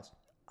Roger Ailes.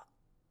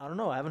 I don't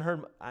know. I haven't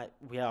heard.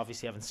 We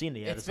obviously haven't seen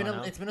it yet.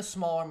 It's been a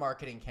smaller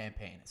marketing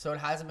campaign, so it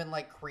hasn't been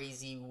like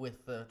crazy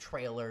with the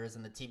trailers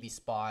and the TV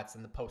spots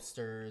and the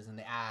posters and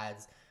the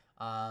ads.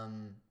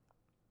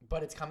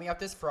 but it's coming out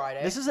this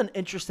Friday. This is an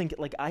interesting.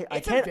 Like I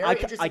It's a can't very I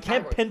interesting can't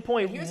category.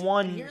 pinpoint And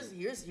one.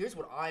 Here's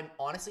what I'm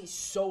honestly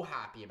so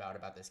happy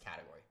about this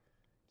category.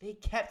 They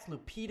kept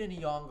Lupita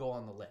Nyong'o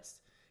on the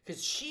list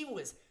because she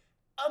was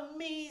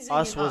amazing.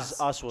 Us in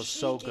was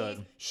so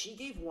good. She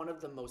gave one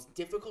of the most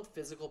difficult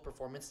physical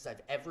performances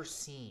I've ever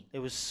seen. It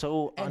was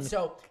so. And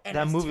that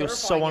as movie was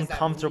so terrifying as that movie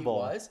uncomfortable.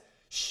 was,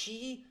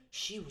 she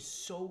was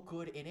so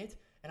good in it,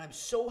 and I'm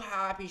so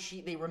happy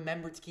they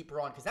remembered to keep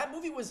her on because that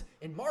movie was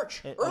in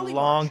March, early a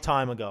long March.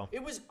 time ago.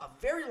 It was a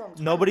very long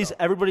time.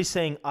 Everybody's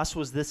saying Us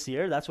was this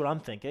year. That's what I'm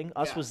thinking.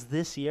 Us Yeah. was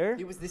this year.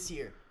 It was this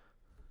year.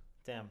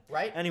 Damn.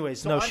 Right?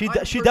 Anyways, So no, I'm she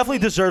personally- definitely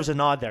deserves a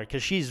nod there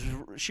because she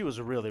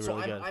was really So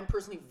really good. I'm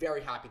personally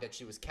very happy that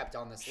she was kept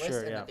on this list,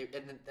 Sure, and, yeah.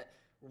 that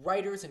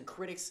writers and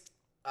critics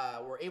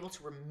were able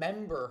to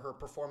remember her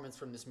performance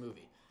from this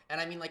movie. And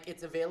I mean, like,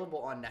 it's available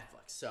on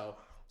Netflix.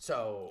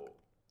 So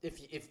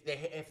if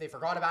they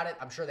forgot about it,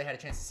 I'm sure they had a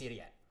chance to see it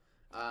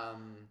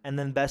again. And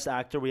then best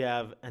actor we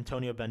have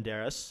Antonio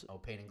Banderas.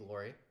 Pain and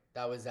Glory.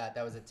 That was a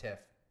TIFF.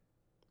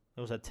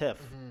 It was at TIFF.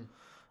 Mm-hmm.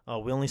 Oh,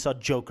 we only saw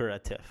Joker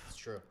at TIFF. It's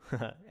true.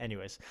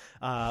 Anyways,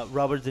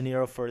 Robert De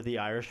Niro for The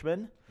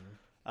Irishman.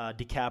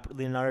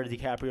 Leonardo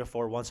DiCaprio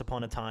for Once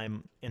Upon a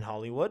Time in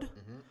Hollywood.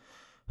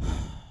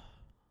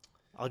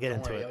 I'll get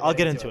into it. I'll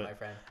get into it. my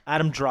friend.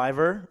 Adam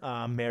Driver,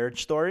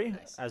 Marriage Story,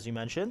 Nice. as you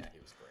mentioned. Yeah, he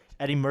was great.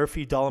 Eddie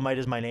Murphy, Dolomite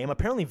Is My Name.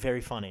 Apparently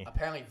very funny.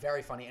 Apparently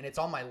very funny, and it's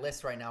on my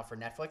list right now for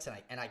Netflix,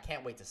 and I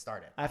can't wait to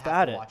start it. I have to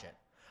add it. watch it.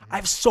 I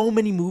have so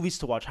many movies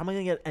to watch. How am I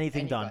going to get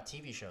anything And done? you've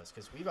got TV shows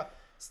because we've got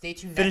stay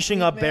tuned. Finishing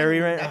next up week, Barry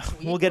man. right- Next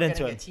week, we'll get we're into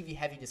gonna it. get TV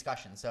heavy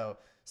discussion, so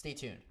stay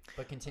tuned.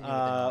 But continue with the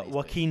nominees, please.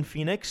 Joaquin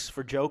Phoenix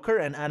for Joker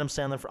and Adam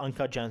Sandler for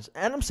Uncut Gems.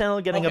 Adam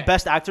Sandler getting a Okay.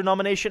 Best Actor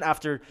nomination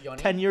after Yoni,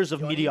 10 years of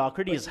Yoni,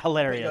 mediocrity but- is but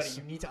hilarious.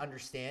 Yoni, you need to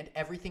understand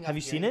everything. Have I'm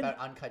you seen hearing it? About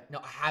Uncut? No,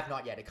 I have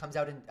not yet. It comes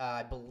out in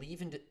I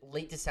believe in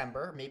late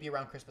December, maybe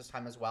around Christmas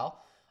time as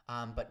well.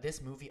 But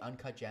this movie,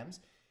 Uncut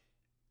Gems,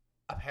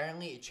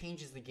 apparently it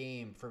changes the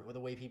game for the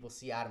way people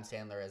see Adam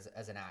Sandler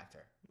as an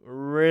actor.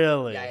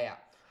 Really? Yeah.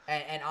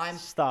 And I'm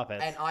Stop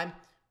it. And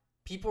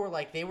people were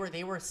like they were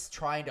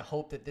trying to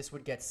hope that this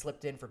would get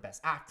slipped in for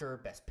Best Actor,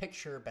 Best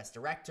Picture, Best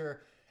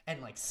Director,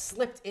 and like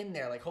slipped in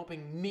there, like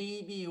hoping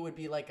maybe it would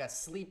be like a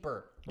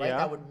sleeper, right? Yeah.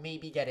 That would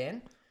maybe get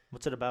in.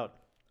 What's it about?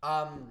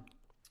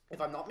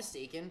 If I'm not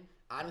mistaken,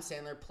 Adam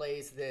Sandler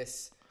plays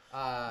this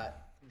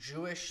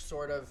Jewish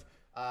sort of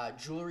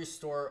jewelry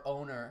store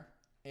owner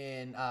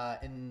in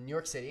New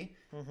York City,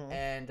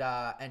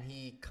 and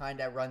he kind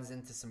of runs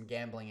into some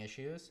gambling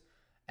issues,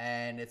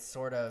 and it's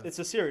sort of It's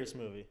a serious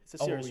movie. It's a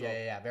serious one.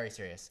 yeah, very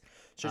serious.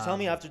 So you're telling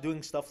me after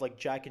doing stuff like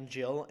Jack and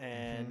Jill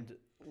and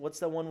what's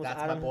that one with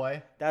That's Adam? My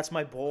Boy. That's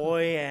My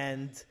Boy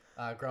and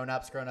Grown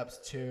Ups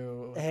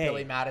 2, hey,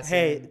 Billy Madison.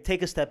 Hey,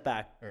 take a step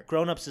back. Or-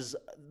 Grown Ups is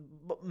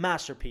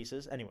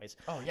masterpieces. Anyways.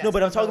 Oh yeah. No,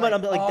 but I'm talking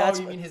about that's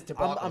you mean his I'm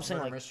debacle? saying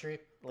Murder like Mystery.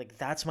 like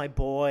That's My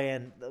Boy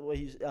and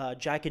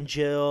Jack and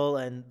Jill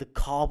and The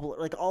Cobbler,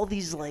 like all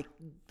these like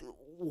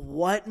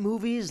what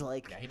movies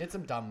like Yeah, he did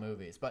some dumb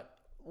movies, but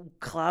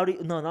Cloudy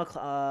no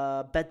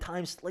not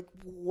Bedtime, like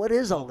what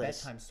is all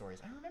this? Bedtime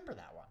Stories. I remember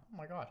that one. Oh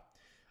my god.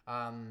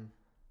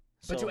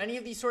 But So- do any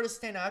of these sort of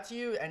stand out to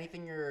you?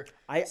 Anything you're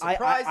I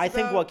surprised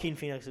think about? Joaquin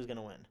Phoenix is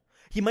gonna win.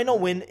 He might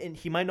not win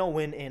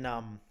in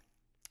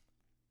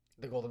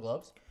The Golden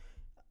Globes.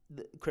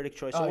 the Critic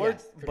Choice Oh, Award,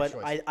 yes, Critics' but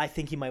Choice. I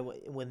think he might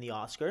win the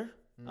Oscar.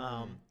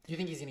 Do you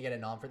think he's gonna get a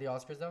nom for the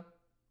Oscars though?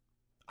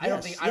 I don't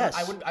Yes, think.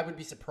 yes. I would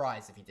be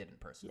surprised if he didn't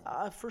personally.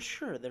 For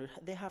sure,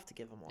 they have to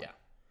give him one. Yeah.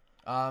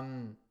 I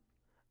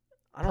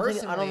don't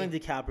Personally-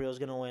 think DiCaprio's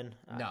gonna win.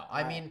 No,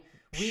 I mean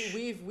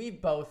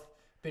we've both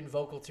been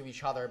vocal to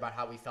each other about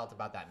how we felt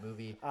about that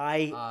movie.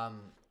 I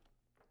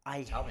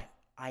Tell me.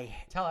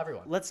 Tell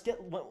everyone. let's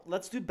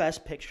do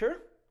Best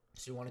Picture,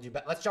 So you want to do?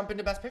 Let's jump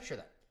into Best Picture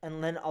then.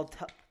 and then I'll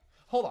tell.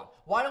 Hold on.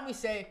 Why don't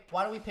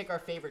we pick our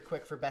favorite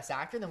quick for Best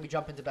Actor, then we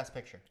jump into Best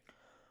Picture?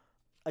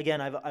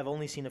 Again, I've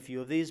only seen a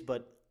few of these,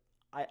 but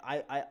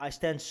I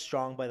stand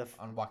strong by the.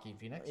 On Joaquin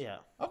Phoenix? Yeah.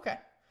 Okay.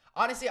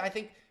 Honestly, I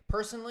think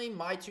personally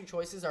my two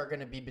choices are going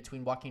to be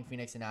between Joaquin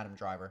Phoenix and Adam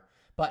Driver.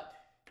 But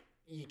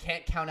you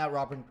can't count out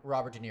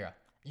Robert De Niro.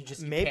 You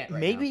just Maybe can't right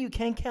maybe now. you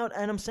can't count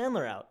Adam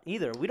Sandler out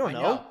either. We don't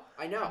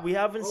I know. We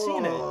haven't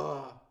seen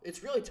it.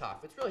 It's really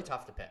tough. It's really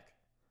tough to pick.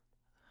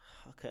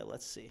 Okay,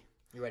 let's see.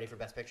 You ready for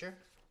Best Picture?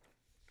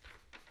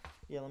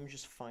 Yeah, let me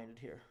just find it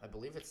here. I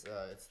believe it's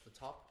the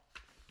top.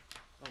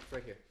 Oh, it's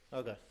right here.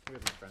 Okay. Here,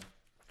 my friend.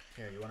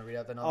 Here, you want to read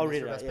out the I'll nominees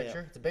read for it out, Best yeah, Picture?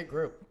 yeah. It's a big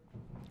group.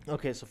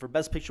 Okay, so for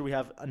Best Picture we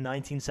have a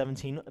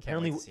 1917.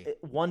 Apparently, wait to see.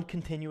 one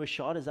continuous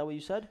shot. Is that what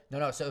you said?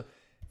 No. So,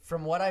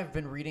 from what I've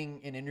been reading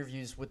in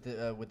interviews with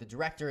the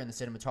director and the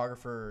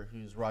cinematographer,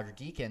 who's Roger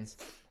Deakins,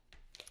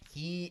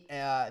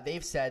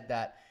 they've said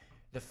that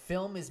the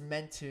film is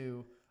meant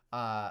to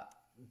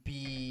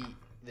be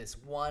this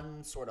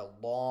one sort of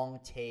long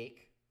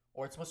take,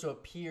 or it's supposed to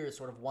appear as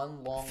sort of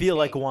one long. Feel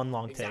take. like one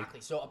long take. Exactly.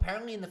 So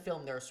apparently in the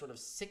film there are sort of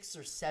 6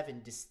 or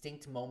 7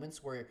 distinct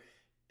moments where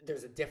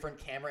there's a different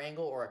camera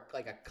angle or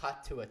like a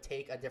cut to a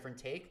different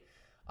take.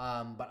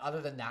 But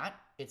other than that,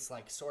 it's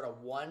like sort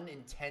of one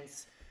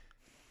intense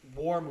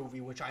war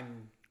movie, which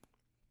I'm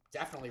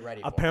definitely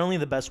ready for. Apparently,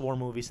 the best war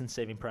movie since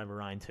Saving Private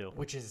Ryan too.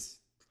 Which is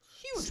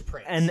huge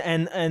praise.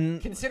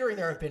 And considering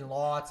there have been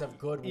lots of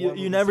good war you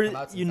movies never come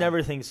out since you then.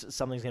 never think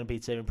something's gonna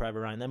beat Saving Private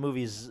Ryan. That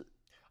movie's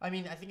I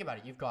mean, I think about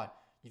it. You've got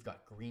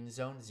Green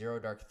Zone, Zero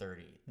Dark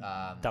 30,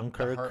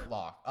 Dunkirk.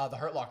 The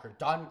Hurt Locker,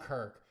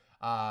 Dunkirk.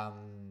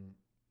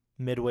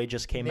 Midway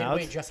just came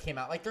Midway out. just came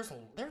out. Like there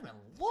have been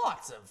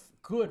lots of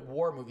good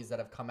war movies that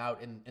have come out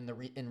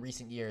in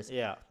recent years.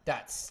 Yeah.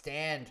 That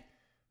stand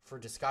for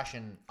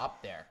discussion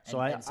up there. So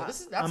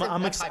that's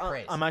high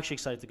praise. I'm actually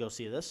excited to go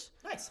see this.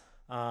 Nice.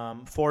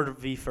 Ford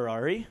v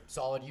Ferrari.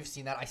 Solid. You've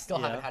seen that. I still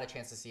haven't had a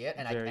chance to see it,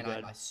 and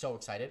I'm so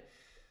excited.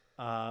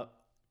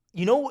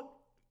 You know,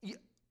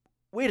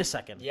 wait a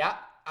second. Yeah,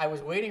 I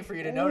was waiting for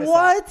you to notice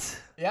What?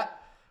 that. Yeah.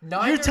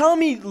 You're telling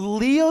me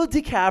Leo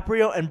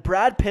DiCaprio and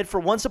Brad Pitt for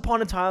Once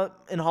Upon a Time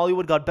in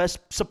Hollywood got Best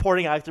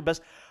Supporting Actor,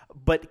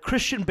 but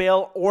Christian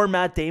Bale or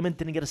Matt Damon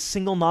didn't get a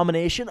single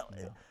nomination?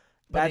 Yeah.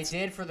 But they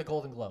did for the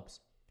Golden Globes.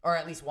 Or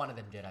at least one of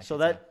them did, So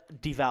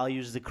that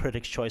devalues the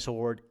Critics' Choice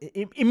Award.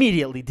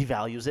 Immediately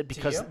devalues it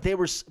because they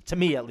were, to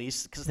me at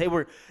least, because they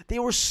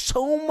were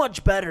so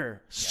much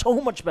better. So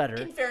much better.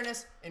 In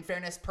fairness,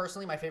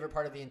 personally, my favorite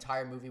part of the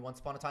entire movie, Once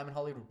Upon a Time in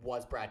Hollywood,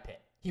 was Brad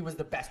Pitt. He was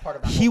the best part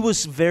of that He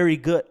was very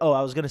good. Oh,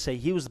 I was going to say,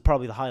 he was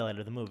probably the highlight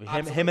of the movie.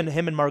 Him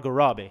and Margot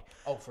Robbie.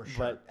 Oh, for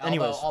sure. But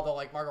anyways. Although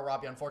like, Margot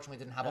Robbie,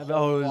 unfortunately, didn't have a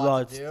whole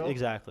lot to do.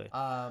 Exactly.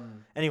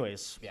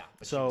 Anyways. Yeah,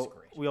 but so she was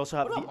great. We also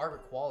have what about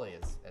Margaret Qualley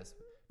as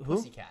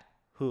Pussycat?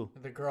 Who?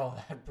 The girl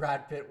that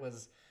Brad Pitt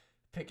was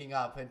picking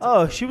up.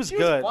 She was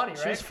good. Was funny,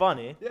 right? She was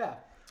funny. Yeah.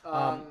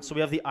 So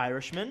we have The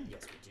Irishman.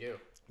 Yes, we do.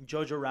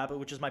 Jojo Rabbit,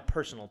 which is my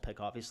personal pick,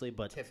 obviously,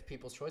 but TIFF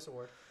People's Choice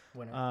Award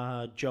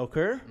winner.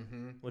 Joker,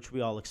 which we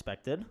all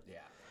expected.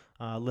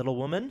 Yeah. Little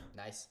Woman.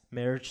 Nice.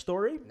 Marriage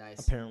Story. Nice.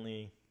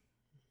 Apparently,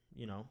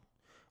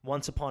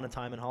 Once Upon a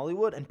Time in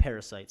Hollywood and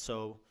Parasite.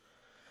 So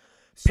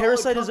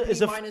Parasite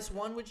is a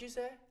 -1, would you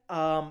say?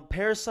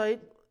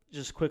 Parasite.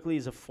 Just quickly,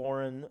 is a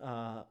foreign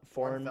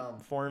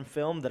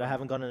film that I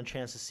haven't gotten a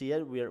chance to see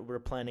yet. We're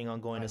planning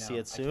on going to see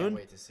it soon. I can't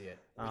wait to see it.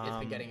 It's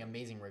been getting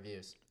amazing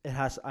reviews. It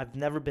has. I've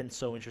never been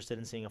so interested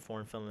in seeing a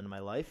foreign film in my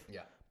life.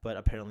 Yeah. But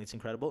apparently it's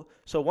incredible.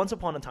 So Once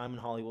Upon a Time in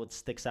Hollywood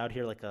sticks out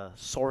here like a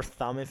sore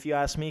thumb, if you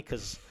ask me,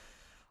 because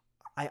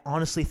I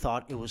honestly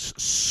thought it was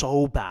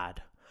so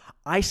bad.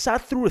 I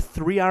sat through a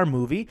 3-hour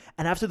movie,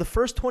 and after the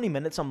first 20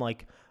 minutes, I'm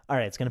like, all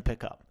right, it's gonna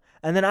pick up.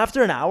 And then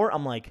after an hour,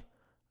 I'm like,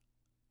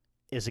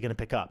 is it going to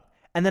pick up?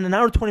 And then an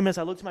hour and 20 minutes,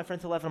 I look to my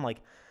friend to the left, and I'm like,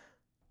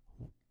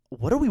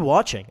 what are we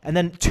watching? And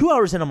then 2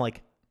 hours in, I'm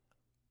like,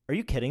 are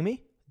you kidding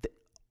me?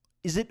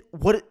 Is it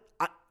what?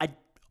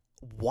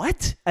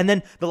 What? And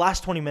then the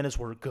last 20 minutes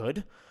were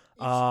good.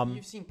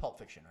 You've seen Pulp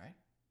Fiction, right?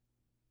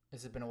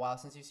 Has it been a while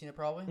since you've seen it,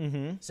 probably?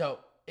 Mm-hmm. So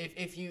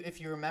if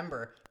you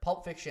remember,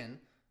 Pulp Fiction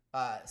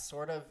Once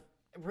Upon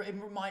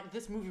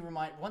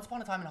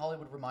a Time in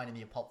Hollywood reminded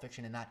me of Pulp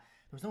Fiction in that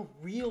there was no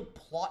real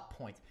plot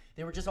point.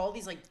 There were just all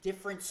these like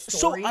different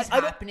stories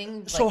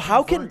happening,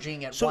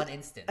 converging at one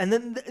instant. And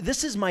then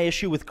this is my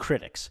issue with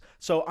critics.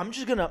 So I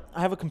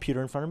have a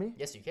computer in front of me.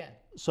 Yes, you can.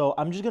 So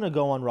I'm just gonna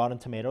go on Rotten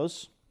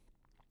Tomatoes,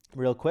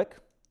 real quick.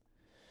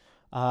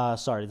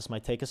 Sorry, this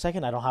might take a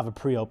second. I don't have it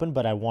pre-opened,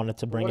 but I wanted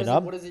to bring it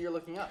up. What is it you're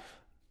looking up?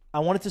 I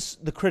wanted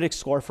the critics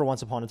score for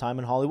Once Upon a Time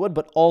in Hollywood,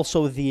 but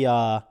also the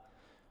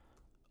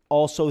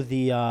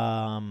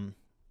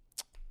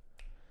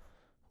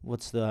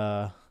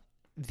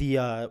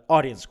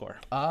audience score.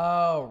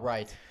 Oh,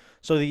 right.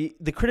 So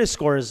the critics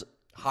score is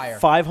higher.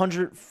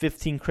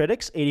 515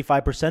 critics,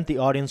 85%. The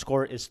audience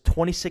score is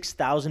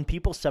 26,000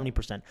 people,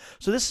 70%.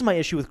 So this is my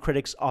issue with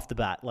critics off the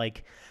bat.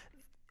 Like,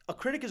 a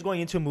critic is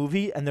going into a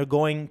movie and they're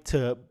going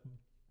to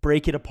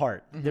break it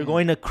apart. Mm-hmm. They're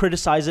going to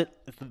criticize it.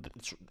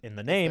 It's in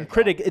the name,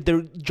 critic.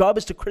 Their job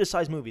is to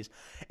criticize movies.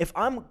 If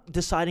I'm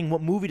deciding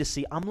what movie to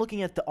see, I'm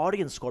looking at the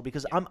audience score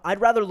because I'd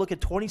rather look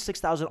at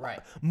 26,000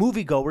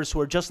 moviegoers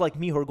who are just like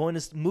me, who are going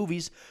to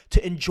movies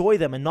to enjoy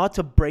them and not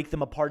to break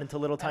them apart into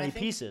little tiny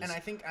pieces. And I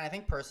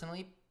think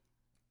personally,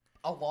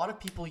 a lot of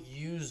people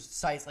use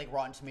sites like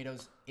Rotten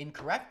Tomatoes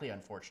incorrectly.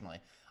 Unfortunately,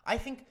 I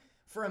think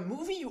for a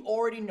movie you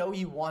already know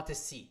you want to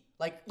see.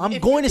 Like, I'm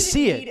going to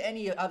see it.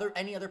 Any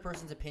other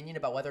person's opinion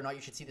about whether or not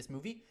you should see this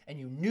movie, and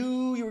you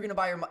knew you were going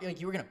to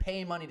you were going to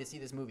pay money to see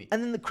this movie.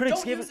 And then the critics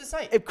Don't gave use it. the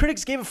site. If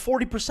critics gave it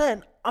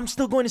 40%, I'm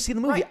still going to see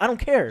the movie. Right. I don't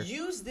care.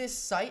 Use this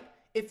site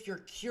if you're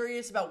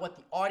curious about what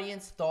the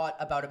audience thought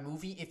about a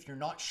movie. If you're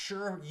not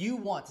sure you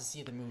want to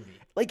see the movie,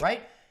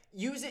 right?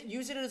 Use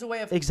it as a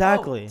way of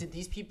exactly. Oh, did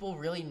these people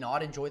really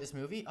not enjoy this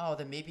movie? Oh,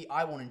 then maybe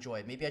I won't enjoy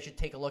it. Maybe I should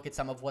take a look at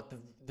some of what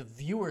the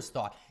viewers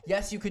thought.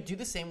 Yes, you could do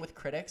the same with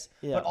critics,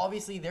 but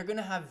obviously they're going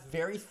to have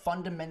very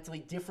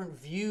fundamentally different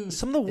views.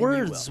 Some of the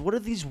words, what are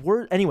these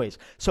words? Anyways,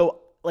 so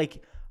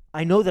like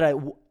I know that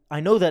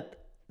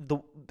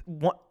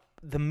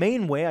the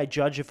main way I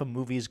judge if a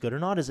movie is good or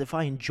not is if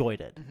I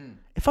enjoyed it.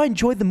 If I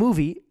enjoyed the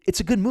movie, it's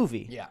a good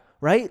movie. Yeah.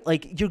 Right?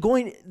 Like you're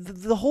going.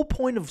 The whole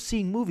point of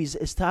seeing movies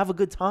is to have a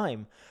good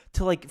time.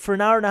 To like for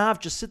an hour and a half,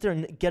 just sit there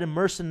and get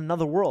immersed in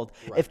another world.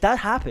 Right. If that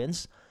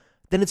happens,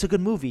 then it's a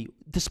good movie,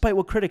 despite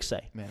what critics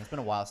say. Man, it's been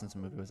a while since a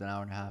movie was an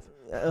hour and a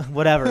half.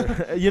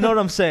 Whatever. You know what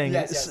I'm saying?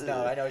 Yes,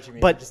 no, I know what you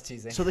mean. But I'm just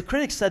teasing. so the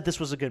critics said this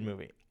was a good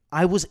movie.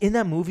 I was in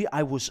that movie.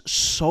 I was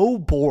so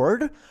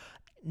bored.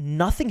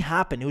 Nothing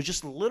happened. It was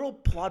just little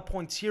plot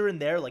points here and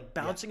there, like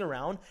bouncing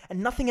around,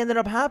 and nothing ended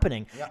up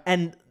happening. Yeah.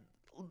 And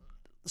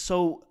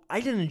so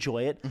I didn't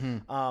enjoy it.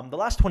 The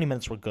last 20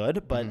 minutes were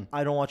good, but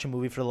I don't watch a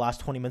movie for the last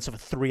 20 minutes of a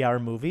 3-hour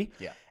movie.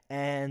 Yeah.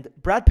 And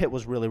Brad Pitt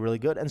was really, really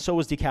good, and so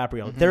was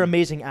DiCaprio. They're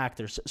amazing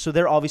actors, so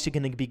they're obviously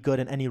going to be good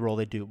in any role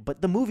they do.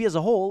 But the movie as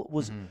a whole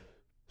was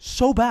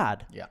so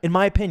bad, in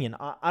my opinion.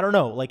 I don't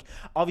know. Like,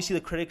 obviously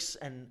the critics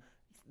and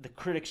the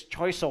Critics'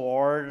 Choice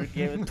Award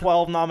gave it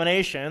 12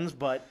 nominations,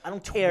 but I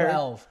don't care.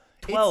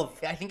 12.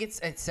 I think it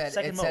said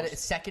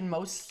second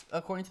most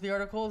according to the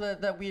article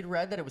that we had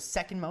read, that it was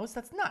second most.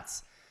 That's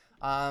nuts.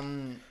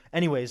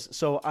 Anyways,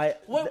 so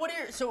what are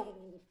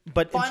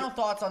your final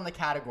thoughts on the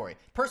category?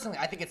 Personally,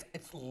 I think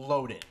it's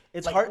loaded.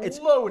 It's like, hard.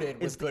 It's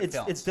loaded with good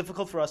films. It's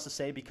difficult for us to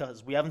say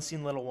because we haven't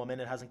seen Little Women.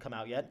 It hasn't come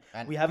out yet.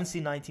 And we haven't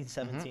seen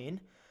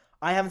 1917.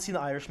 I haven't seen The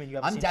Irishman. You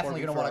haven't I'm seen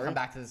definitely going to want to come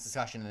back to this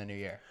discussion in the new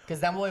year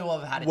because then we will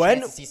have had a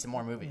chance to see some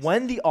more movies.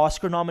 When the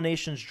Oscar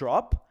nominations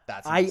drop,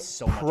 I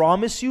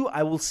promise you,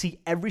 I will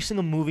see every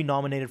single movie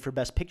nominated for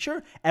Best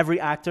Picture, every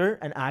actor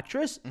and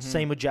actress.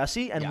 Same with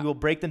Jesse, and we will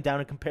break them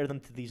down and compare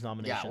them to these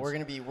nominations.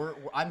 Yeah,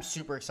 I'm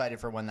super excited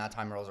for when that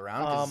time rolls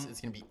around because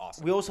it's gonna be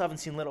awesome. We also haven't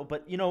seen Little,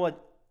 but you know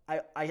what?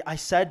 I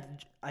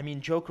said,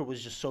 Joker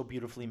was just so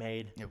beautifully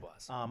made. It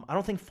was. I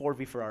don't think Ford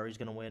v Ferrari is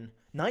going to win.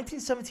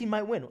 1917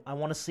 might win. I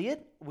want to see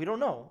it. We don't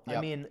know. Yep.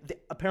 I mean,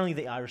 apparently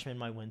The Irishman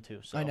might win too.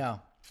 So I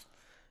know.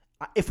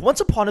 If Once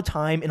Upon a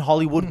Time in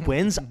Hollywood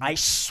wins, I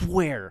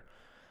swear.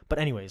 But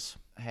anyways.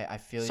 Hey, I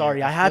feel.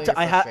 Sorry, I had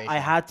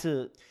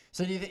to.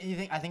 So do you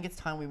think? I think it's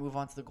time we move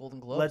on to the Golden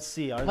Globes. Let's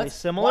see. Are they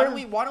similar?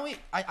 Why don't we?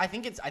 I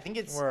think it's a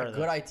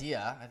good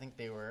idea. I think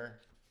they were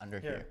under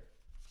here.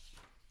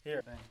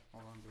 Here.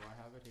 Hold on. Do I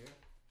have it here?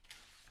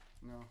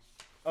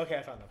 No. Okay,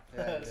 I found them.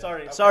 Yeah,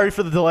 sorry. Okay. Sorry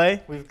for the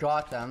delay. We've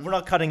got them. We're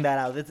not cutting that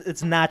out.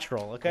 It's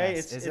natural. Okay.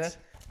 Yes. Is it?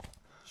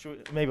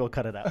 Maybe we'll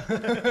cut it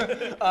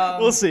out.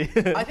 We'll see.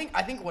 I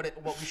think what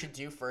we should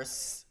do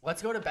first.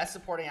 Let's go to Best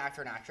Supporting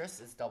Actor and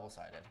Actress. It's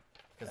double-sided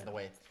because of the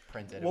way it's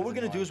printed. What we're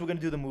gonna do is we're gonna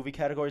do the movie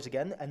categories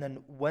again, and then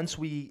once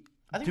we.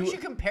 I think we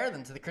should compare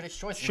them to the Critics'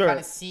 Choice Sure. and kind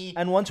of see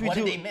what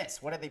did they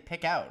miss? What did they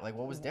pick out? Like,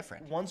 what was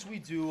different? Once we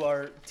do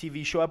our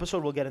TV show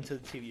episode, we'll get into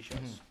the TV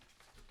shows.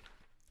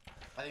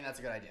 I think that's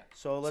a good idea.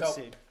 So let's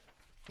see.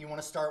 You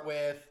want to start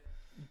with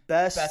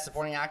Best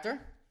Supporting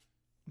Actor?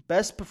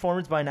 Best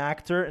performance by an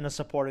actor in a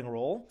supporting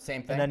role.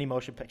 Same thing. In any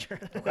motion picture.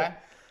 Okay.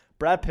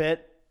 Brad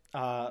Pitt,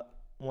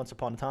 Once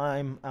Upon a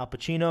Time, Al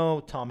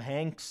Pacino, Tom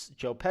Hanks,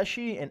 Joe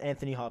Pesci, and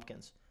Anthony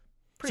Hopkins.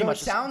 Pretty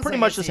much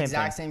the same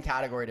exact same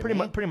category to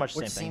me. Pretty much the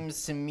which same thing.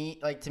 seems to me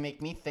to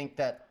make me think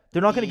that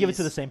they're not going to give it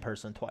to the same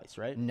person twice,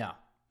 right? No.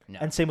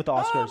 And same with the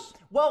Oscars.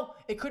 Well,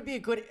 it could be a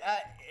good.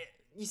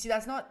 You see,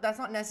 that's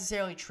not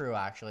necessarily true.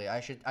 Actually, I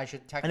should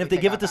technically. And if they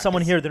give it to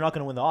someone here, they're not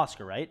going to win the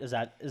Oscar, right? Is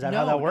that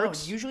how that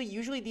works? No.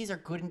 Usually these are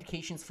good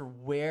indications for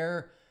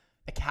where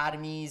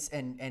academies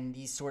and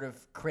these sort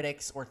of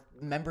critics or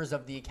members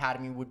of the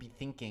academy would be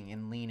thinking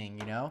and leaning.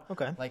 You know?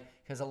 Okay. Like,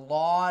 because a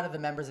lot of the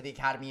members of the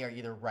academy are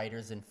either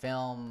writers in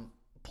film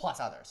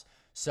plus others.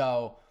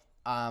 So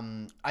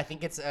I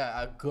think it's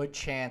a good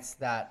chance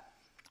that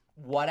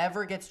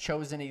whatever gets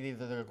chosen,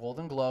 either the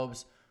Golden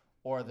Globes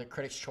or the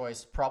Critics'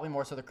 Choice, probably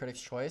more so the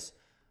Critics' Choice.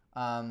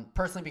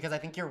 Personally, because I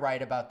think you're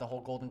right about the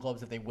whole Golden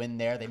Globes. If they win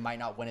there, they might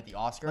not win at the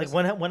Oscars.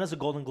 Like when has a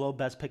Golden Globe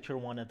Best Picture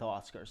won at the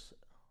Oscars?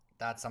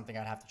 That's something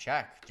I'd have to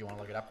check. Do you want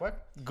to look it up quick?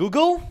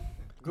 Google.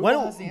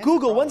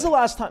 Google. When's the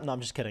last time? No, I'm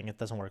just kidding. It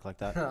doesn't work like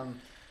that.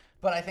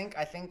 But I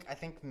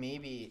think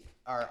maybe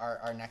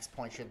our next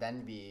point should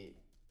then be.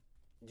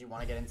 Do you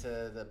want to get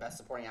into the Best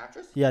Supporting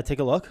Actress? Yeah, take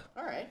a look.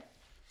 All right.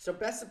 So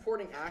Best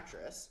Supporting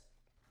Actress.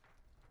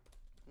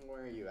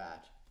 Where are you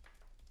at?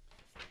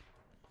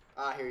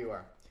 Here you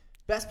are.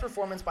 Best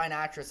performance by an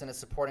actress in a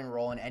supporting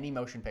role in any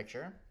motion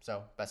picture.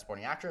 So, Best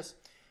Supporting Actress.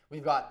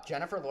 We've got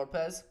Jennifer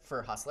Lopez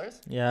for Hustlers.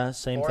 Yeah,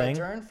 same Laura thing.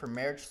 Dern for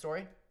Marriage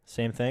Story.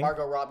 Same thing.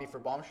 Margot Robbie for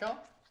Bombshell.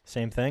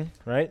 Same thing,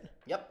 right?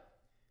 Yep.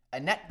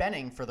 Annette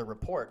Bening for The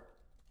Report.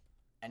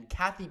 And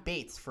Kathy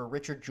Bates for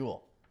Richard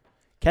Jewell.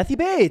 Kathy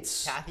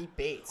Bates.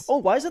 Oh,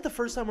 why is that the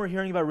first time we're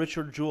hearing about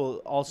Richard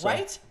Jewell also?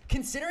 Right?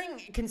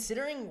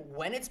 Considering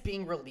when it's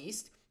being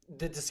released,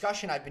 the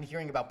discussion I've been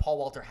hearing about Paul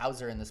Walter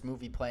Hauser in this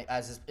movie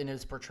in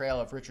his portrayal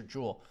of Richard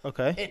Jewell.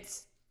 Okay.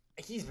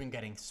 He's been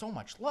getting so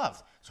much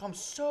love. So I'm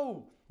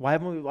so. Why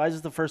is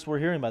this the first we're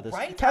hearing about this?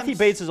 Right? Kathy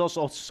Bates is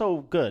also so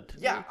good.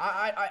 Yeah,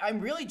 I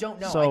really don't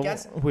know. So I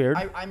guess weird.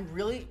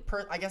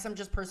 I guess I'm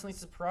just personally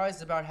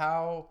surprised about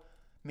how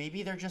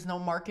maybe they're just no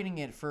marketing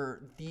it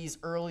for these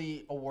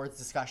early awards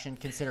discussion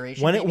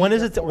consideration. When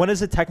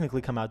does it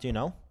technically come out? Do you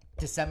know?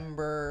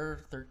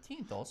 December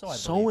 13th. Also, I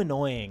So believe.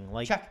 annoying.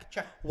 Like,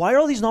 Check. why are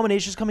all these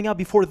nominations coming out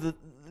before the?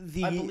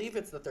 I believe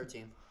it's the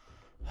 13th.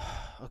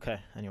 Okay.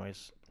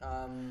 Anyways,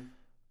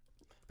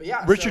 But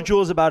yeah, Richard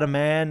Jewell is about a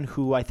man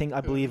who I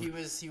believe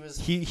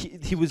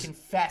he was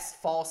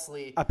confessed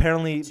falsely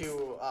apparently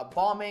to a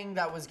bombing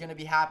that was going to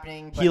be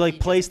happening. But he like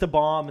placed a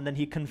bomb and then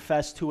he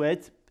confessed to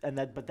it,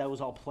 but that was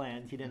all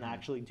planned. He didn't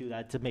actually do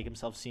that to make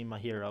himself seem a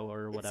hero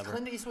or whatever. It's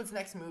Clint Eastwood's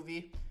next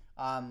movie.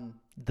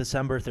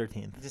 December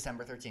 13th.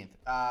 December 13th.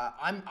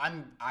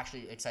 I'm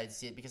actually excited to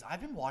see it because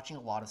I've been watching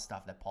a lot of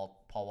stuff that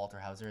Paul Walter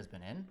Hauser has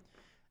been in,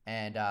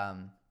 and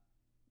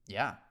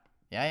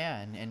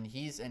and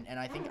he's and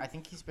I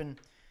think he's been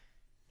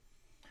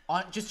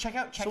on. Just check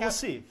out we'll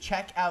see.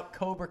 Check out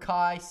Cobra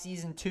Kai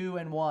season 2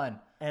 and 1.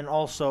 And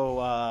also,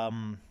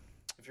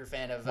 If you're a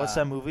fan of what's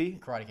that movie?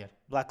 Karate Kid.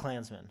 Black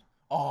Klansman.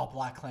 Oh,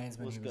 Black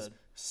Klansman Was he was good.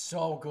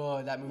 so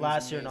good. That movie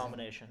Last was year amazing.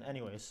 nomination.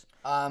 Anyways,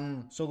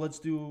 So let's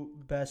do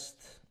best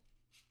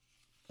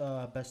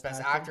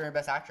Actor and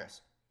best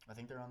actress. I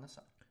think they're on this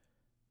side.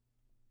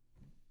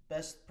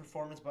 Best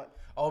performance by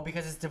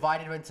Because it's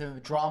divided into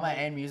drama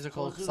and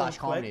musical let's do them /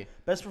 comedy.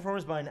 quick. Best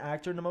performance by an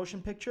actor in a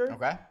motion picture.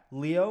 Okay.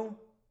 Leo.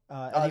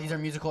 These are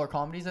musical or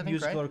comedies, I think,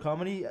 musical right? or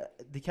comedy.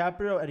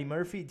 DiCaprio, Eddie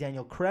Murphy,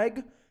 Daniel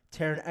Craig,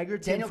 Taron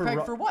Egerton Daniel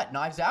Craig for what?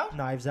 Knives Out?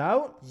 Knives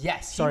Out.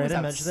 Yes, Sorry, I he was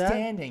didn't mention that.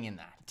 outstanding in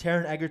that.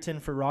 Taron Egerton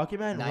for Rocky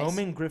Man. Nice.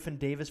 Roman Griffin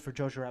Davis for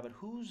Jojo Rabbit.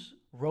 Who's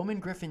Roman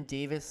Griffin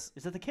Davis.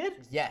 is that? The kid?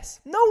 Yes.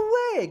 No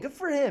way! Good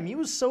for him. He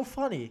was so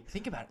funny.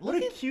 Think about it. What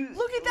Look a at cute-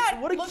 Look at that.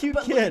 what a cute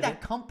Look at kid.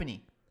 that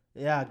company.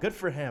 Yeah, good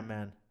for him,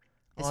 man.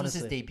 This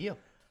Honestly. was his debut.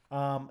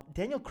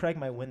 Daniel Craig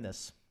might win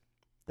this.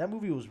 That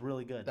movie was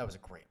really good. That was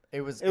great.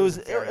 It was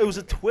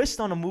a twist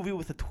on a movie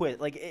with a twist.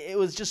 Like it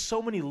was just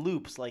so many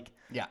loops. Like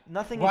yeah.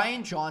 nothing.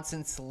 Ryan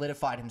Johnson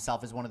solidified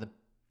himself as one of the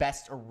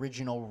best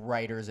original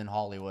writers in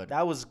Hollywood.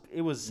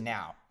 It was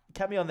Now.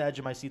 kept me on the edge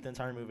of my seat the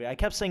entire movie. I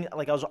kept saying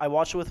like I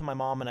watched it with my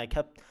mom and I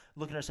kept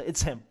looking at her saying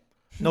it's him.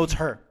 No, it's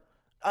her.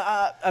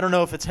 I don't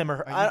know if it's him or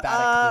her. Are you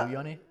bad at Clue,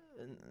 Yoni?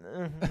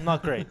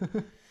 Not great.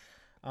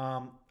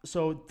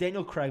 So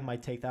Daniel Craig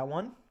might take that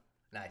one.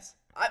 Nice.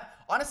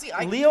 Honestly,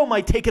 Leo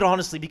might take it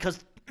honestly because,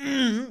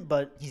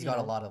 but he's got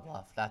a lot of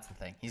love. That's the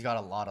thing. He's got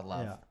a lot of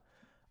love.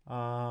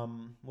 Yeah.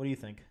 What do you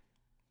think?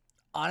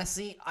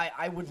 Honestly,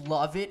 I would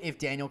love it if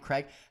Daniel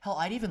Craig. Hell,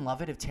 I'd even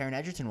love it if Taron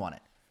Egerton won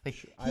it.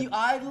 Like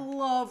I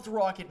loved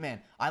Rocket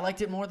Man. I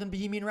liked it more than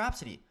Bohemian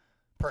Rhapsody,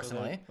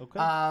 personally. Okay.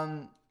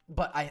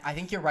 But I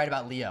think you're right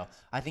about Leo.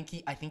 I think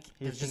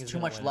there's just he's too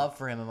gonna much win love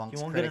for him amongst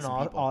He won't get critics an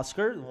and people.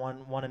 Oscar,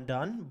 one and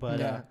done. But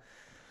Yeah.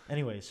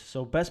 anyways,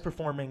 so best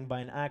performing by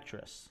an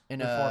actress In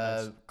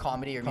performance. a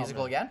comedy or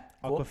musical again.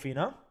 Cool.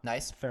 Aquafina,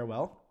 Nice.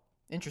 Farewell.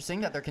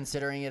 Interesting that they're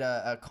considering it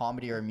a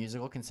comedy or a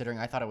musical. Considering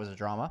I thought it was a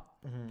drama.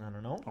 I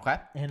don't know. Okay.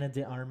 Anna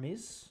de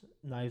Armas,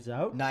 Knives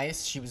Out.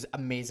 Nice. She was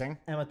amazing.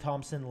 Emma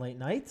Thompson, Late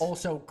Night.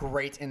 Also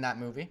great in that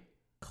movie.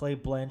 Clay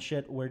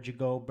Blanchett, Where'd You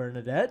Go,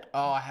 Bernadette.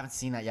 Oh, I haven't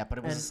seen that yet, but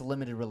it was And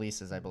limited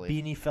releases, I believe.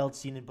 Beanie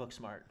Feldstein in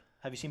Booksmart.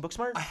 have you seen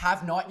Booksmart? I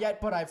have not yet,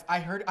 but I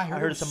heard it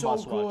was it's a so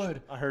must watch.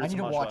 good. I heard I it's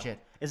need a to must watch it.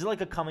 Is it like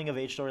a coming of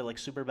age story like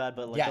Superbad,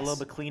 but like Yes. a little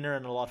bit cleaner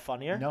and a lot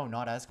funnier? No,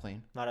 not as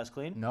clean. Not as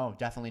clean. No,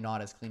 definitely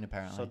not as clean.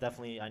 Apparently. So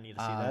definitely I need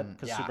to see that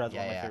because yeah, Superbad's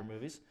one of my yeah. favorite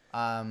movies.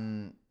 I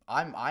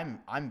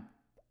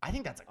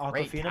think that's a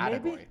great Aquafina,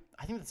 category. maybe?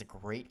 I think that's a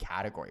great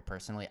category,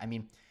 personally. I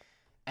mean,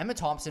 Emma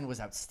Thompson was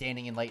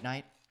outstanding in Late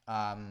Night.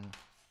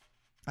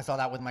 I saw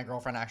that with my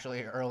girlfriend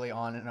actually early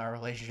on in our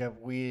relationship.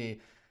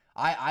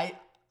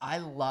 I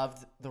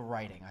loved the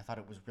writing. I thought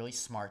it was really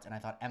smart, and I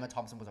thought Emma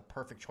Thompson was a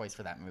perfect choice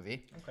for that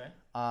movie. Okay.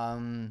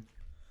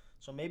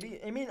 So maybe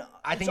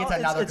I think it's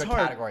another good hard.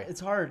 category. It's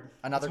hard.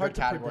 Another It's hard good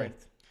to category.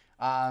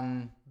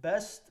 predict.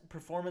 Best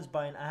performance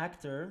by an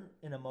actor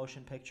in a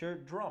motion picture,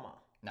 drama.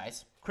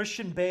 Nice.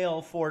 Christian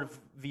Bale, Ford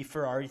v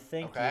Ferrari.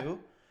 Thank Okay. you.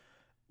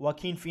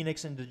 Joaquin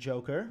Phoenix in The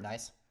Joker.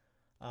 Nice.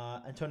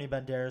 Antonio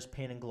Banderas,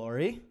 Pain and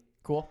Glory.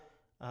 Cool.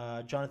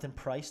 Jonathan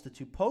Pryce, The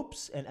Two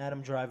Popes, and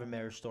Adam Driver,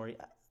 Marriage Story.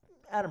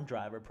 Adam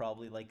Driver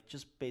probably, like,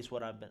 just based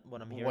what I'm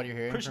hearing. What you're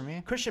hearing from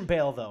me? Christian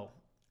Bale though,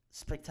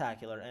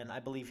 spectacular, and I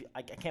believe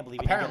I can't believe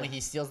Apparently, he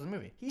steals the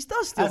movie. he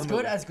does steal As the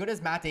good movie.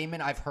 as Matt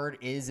Damon I've heard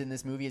is in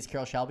this movie as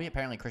Carol Shelby.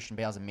 Apparently, Christian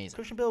Bale's amazing.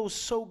 Christian Bale was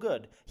so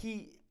good.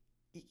 He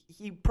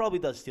probably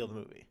does steal the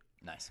movie.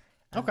 Nice.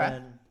 And Okay.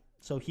 then-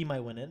 so he might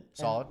win it.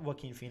 Solid. And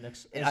Joaquin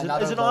Phoenix. Is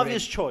an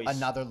obvious choice.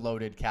 Another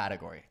loaded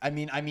category. I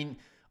mean,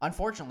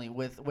 unfortunately,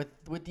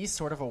 with these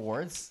sort of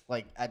awards,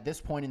 like at this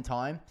point in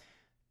time,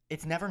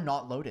 it's never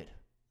not loaded.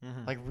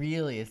 Like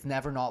really, it's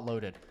never not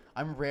loaded.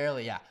 I'm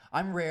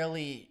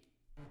rarely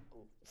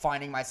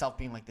finding myself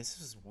being like, this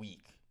is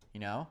weak. You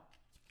know?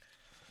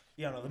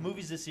 Yeah, no, the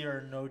movies this year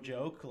are no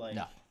joke. Like,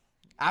 No.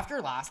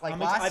 After last, like I'm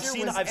last I've year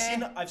seen was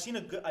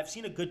I've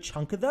seen a good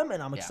chunk of them,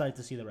 and I'm excited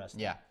to see the rest.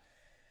 Yeah.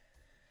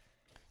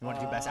 You want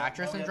to do best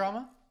actress in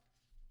drama?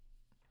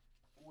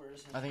 Where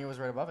is it? I think it was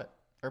right above it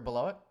or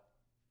below it.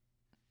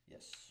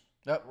 Yes.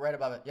 Yep, right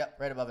above it. Yep,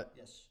 right above it.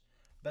 Yes.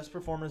 Best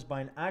performance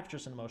by an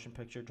actress in a motion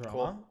picture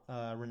drama.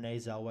 Renee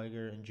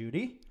Zellweger and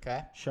Judy.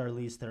 Okay,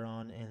 Charlize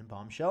Theron in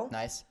Bombshell.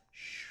 nice.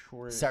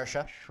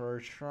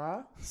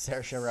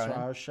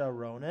 Saoirse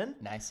Ronan.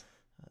 Nice.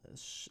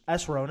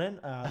 S. Ronan,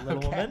 Little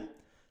Okay. Woman.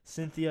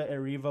 Cynthia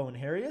Erivo in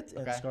Harriet.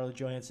 And Okay. Scarlett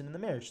Johansson in The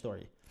Marriage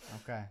Story.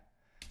 Okay.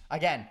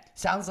 Again,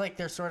 sounds like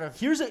they're sort of.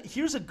 Here's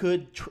a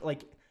good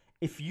like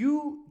if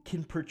you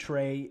can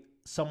portray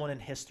someone in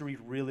history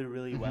really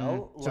really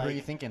well, So who are you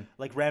thinking?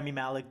 like Rami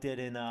Malek did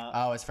in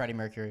Oh, it's Freddie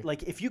Mercury.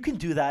 like if you can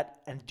do that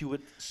and do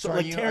it so So are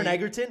like you- Taron are you-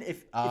 Egerton,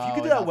 if you Oh,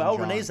 could do that Elton well,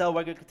 John. Renee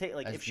Zellweger could take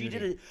like As if she Judy.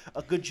 did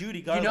a good Judy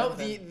You Garland. know,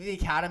 then- the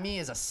Academy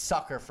is a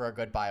sucker for a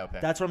good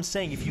biopic. that's what I'm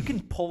saying. If you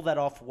can pull that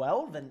off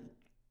well, then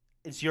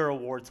it's your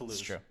award to lose.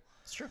 It's true.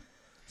 It's true.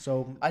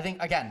 So I think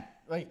again,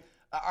 like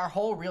our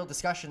whole real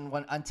discussion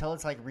until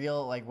it's like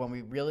real, like when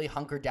we really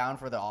hunker down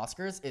for the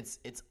Oscars,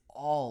 it's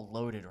all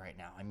loaded right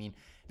now. I mean,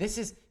 this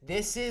is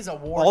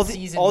award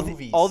season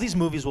movies. all these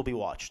movies will be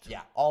watched.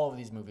 Yeah, all of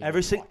these movies.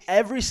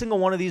 Every single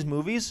one of these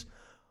movies.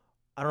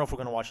 I don't know if we're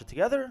gonna watch it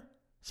together,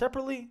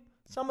 separately.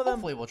 Some of them.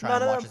 Hopefully we'll try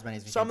none and of watch them, as many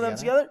as we Some can of them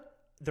together.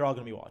 They're all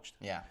gonna be watched.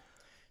 Yeah.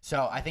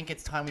 So I think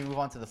it's time we move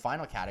on to the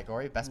final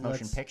category, best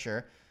motion Let's-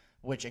 picture,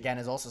 which again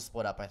is also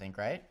split up. I think,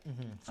 right?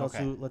 So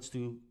Okay. let's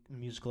do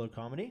musical or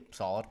comedy.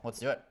 Solid. Let's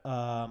do it.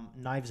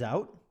 Knives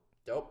Out.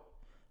 Dope.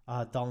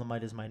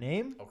 Dolomite Is My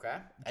Name. Okay.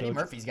 Eddie Jojo-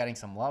 Murphy's getting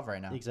some love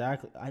right now.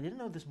 Exactly. I didn't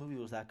know this movie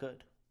was that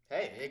good.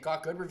 Hey, it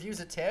got good reviews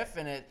at TIFF,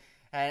 and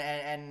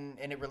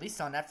it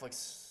released on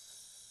Netflix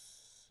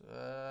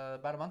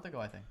about a month ago,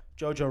 I think.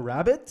 Jojo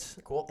Rabbit.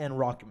 Cool. And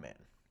Rocketman.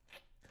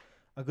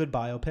 A good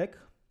biopic.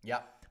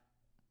 Yep.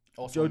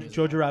 Also a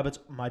musical. Jojo Rabbit's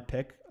my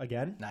pick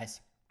again.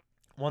 Nice.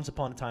 Once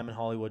Upon a Time in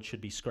Hollywood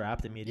should be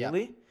scrapped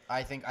immediately.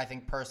 I think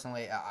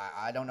personally,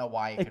 I don't know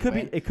why It could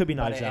be but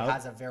Knives it Out.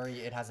 has a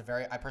very.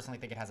 I personally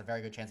think it has a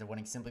very good chance of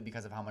winning simply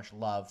because of how much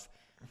love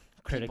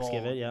Critics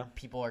give it, yeah.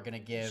 People are gonna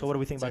give. So what do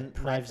we think to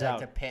about Knives Out?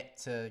 To Pitt,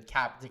 to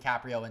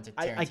DiCaprio, and to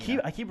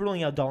Tarantino. I keep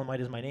ruling out Dolomite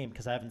Is My Name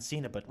because I haven't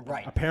seen it, but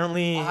Right.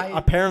 apparently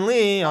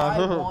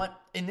I want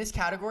in this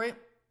category,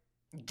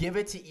 give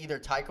it to either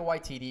Taika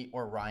Waititi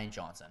or Ryan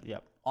Johnson.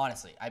 Yep.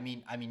 Honestly, I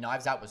mean,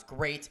 Knives Out was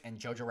great, and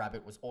Jojo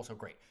Rabbit was also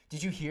great.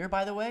 Did you hear,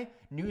 by the way?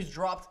 News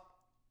dropped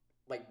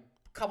like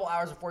a couple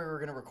hours before we were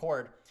gonna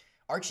record.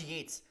 Archie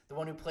Yates, the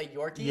one who played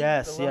Yorkie,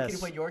 Yes, the little kid yes. who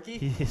played Yorkie,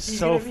 He's gonna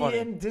so be funny.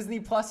 in Disney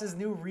Plus's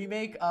new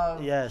remake of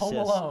Home yes,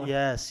 Alone.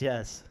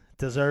 yes,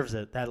 deserves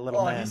it. That little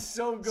Oh, man. he's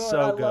so good. So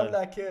I love good.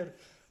 that kid.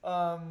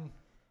 I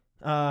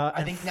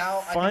I think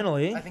now,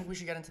 finally, I think we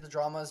should get into the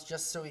dramas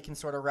just so we can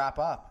sort of wrap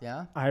up.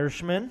 Yeah,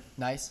 Irishman,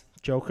 nice.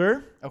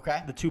 Joker,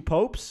 Okay. The Two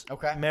Popes,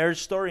 Okay.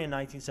 Marriage Story in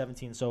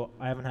 1917. So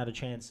I haven't had a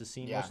chance to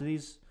see Yeah. most of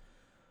these.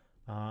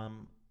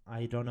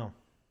 I don't know.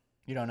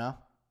 You don't know?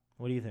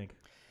 What do you think?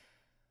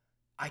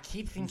 I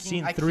keep thinking.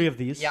 seen I three keep- of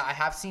these. Yeah, I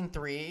have seen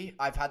 3.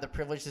 I've had the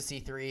privilege to see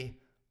 3.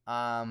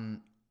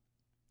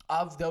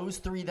 Of those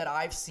 3 that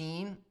I've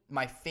seen,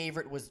 my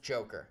favorite was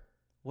Joker.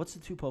 What's The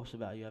Two Popes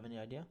about? You have any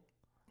idea?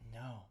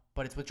 No,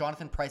 but it's with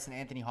Jonathan Pryce and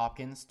Anthony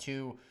Hopkins,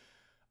 2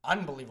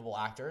 unbelievable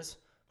actors.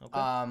 Okay.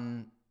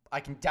 I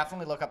can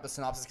definitely look up the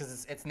synopsis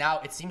because it's now.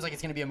 It seems like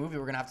it's going to be a movie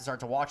we're going to have to start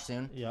to watch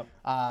soon. Yep.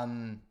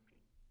 And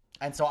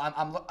so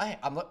I'm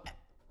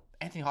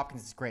Anthony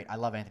Hopkins is great. I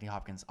love Anthony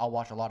Hopkins. I'll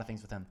watch a lot of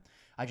things with him.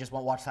 I just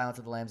won't watch Silence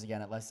of the Lambs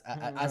again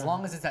as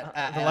long as it's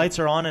at The lights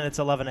are on and it's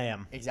 11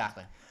 a.m.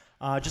 Exactly.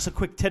 Just a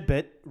quick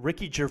tidbit: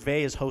 Ricky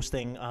Gervais is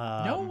hosting.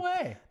 No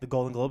way. The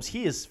Golden Globes.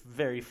 He is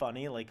very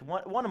funny. Like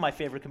one of my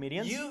favorite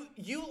comedians.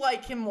 You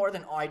like him more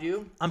than I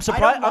do. I'm I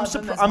surprised. don't love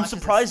him as I'm much as a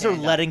surprised they're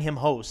stand-up. letting him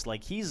host.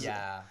 Like he's.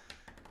 Yeah.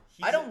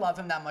 I don't love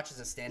him that much as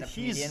a stand-up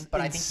He's comedian,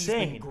 but I think he's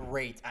insane. been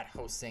great at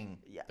hosting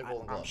the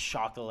Golden I'm Globes.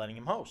 shocked they're letting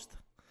him host.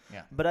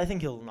 Yeah. But I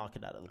think he'll knock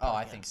it out of the park. Oh,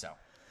 I yeah. think so.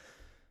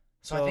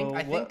 So I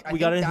think we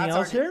got anything that's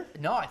else here?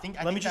 No, I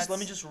think. Let me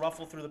just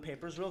ruffle through the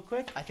papers real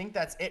quick. I think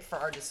that's it for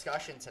our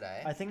discussion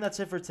today. I think that's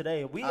it for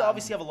today. We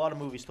obviously have a lot of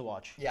movies to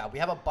watch. Yeah, we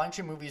have a bunch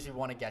of movies we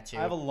want to get to.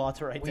 I have a lot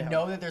to write We down.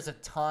 know that there's a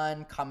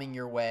ton coming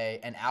your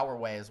way and our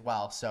way as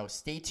well. So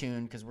stay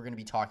tuned because we're going to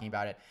be talking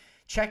about it.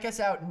 Check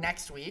us out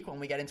next week when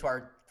we get into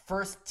our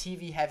first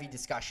TV heavy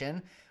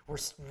discussion. We're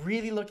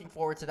really looking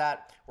forward to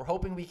that. We're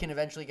hoping we can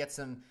eventually get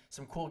some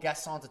cool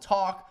guests on to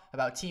talk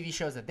about TV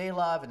shows that they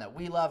love and that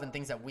we love and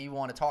things that we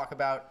want to talk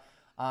about.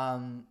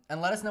 And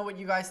let us know what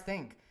you guys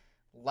think.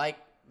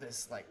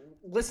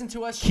 Listen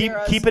to us. share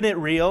us. Keeping it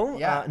real.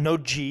 Yeah. No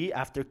G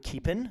after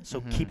keeping.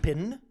 So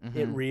keeping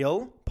it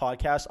real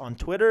podcast on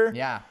Twitter.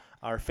 Yeah.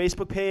 Our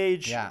Facebook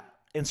page. Yeah.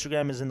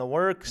 Instagram is in the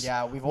works.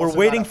 Yeah, we're We're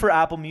waiting for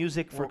Apple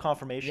Music for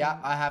confirmation. Yeah,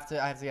 I have to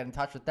get in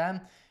touch with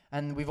them.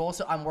 And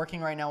I'm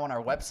working right now on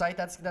our website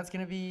that's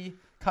going to be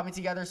coming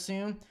together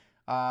soon.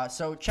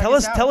 So check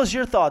us out. Tell us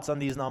your thoughts on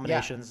these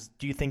nominations.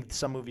 Do you think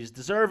some movies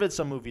deserve it?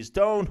 Some movies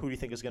don't? Who do you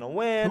think is going to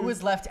win? Who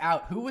was left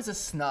out? Who was a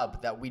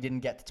snub that we didn't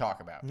get to talk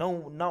about?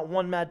 No, not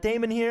one Matt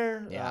Damon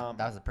here. Yeah,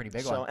 that was a pretty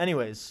big So one.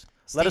 anyways,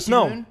 Stay let us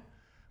know. tuned.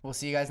 We'll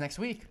see you guys next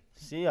week.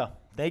 See ya.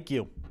 Thank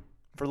you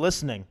for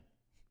listening.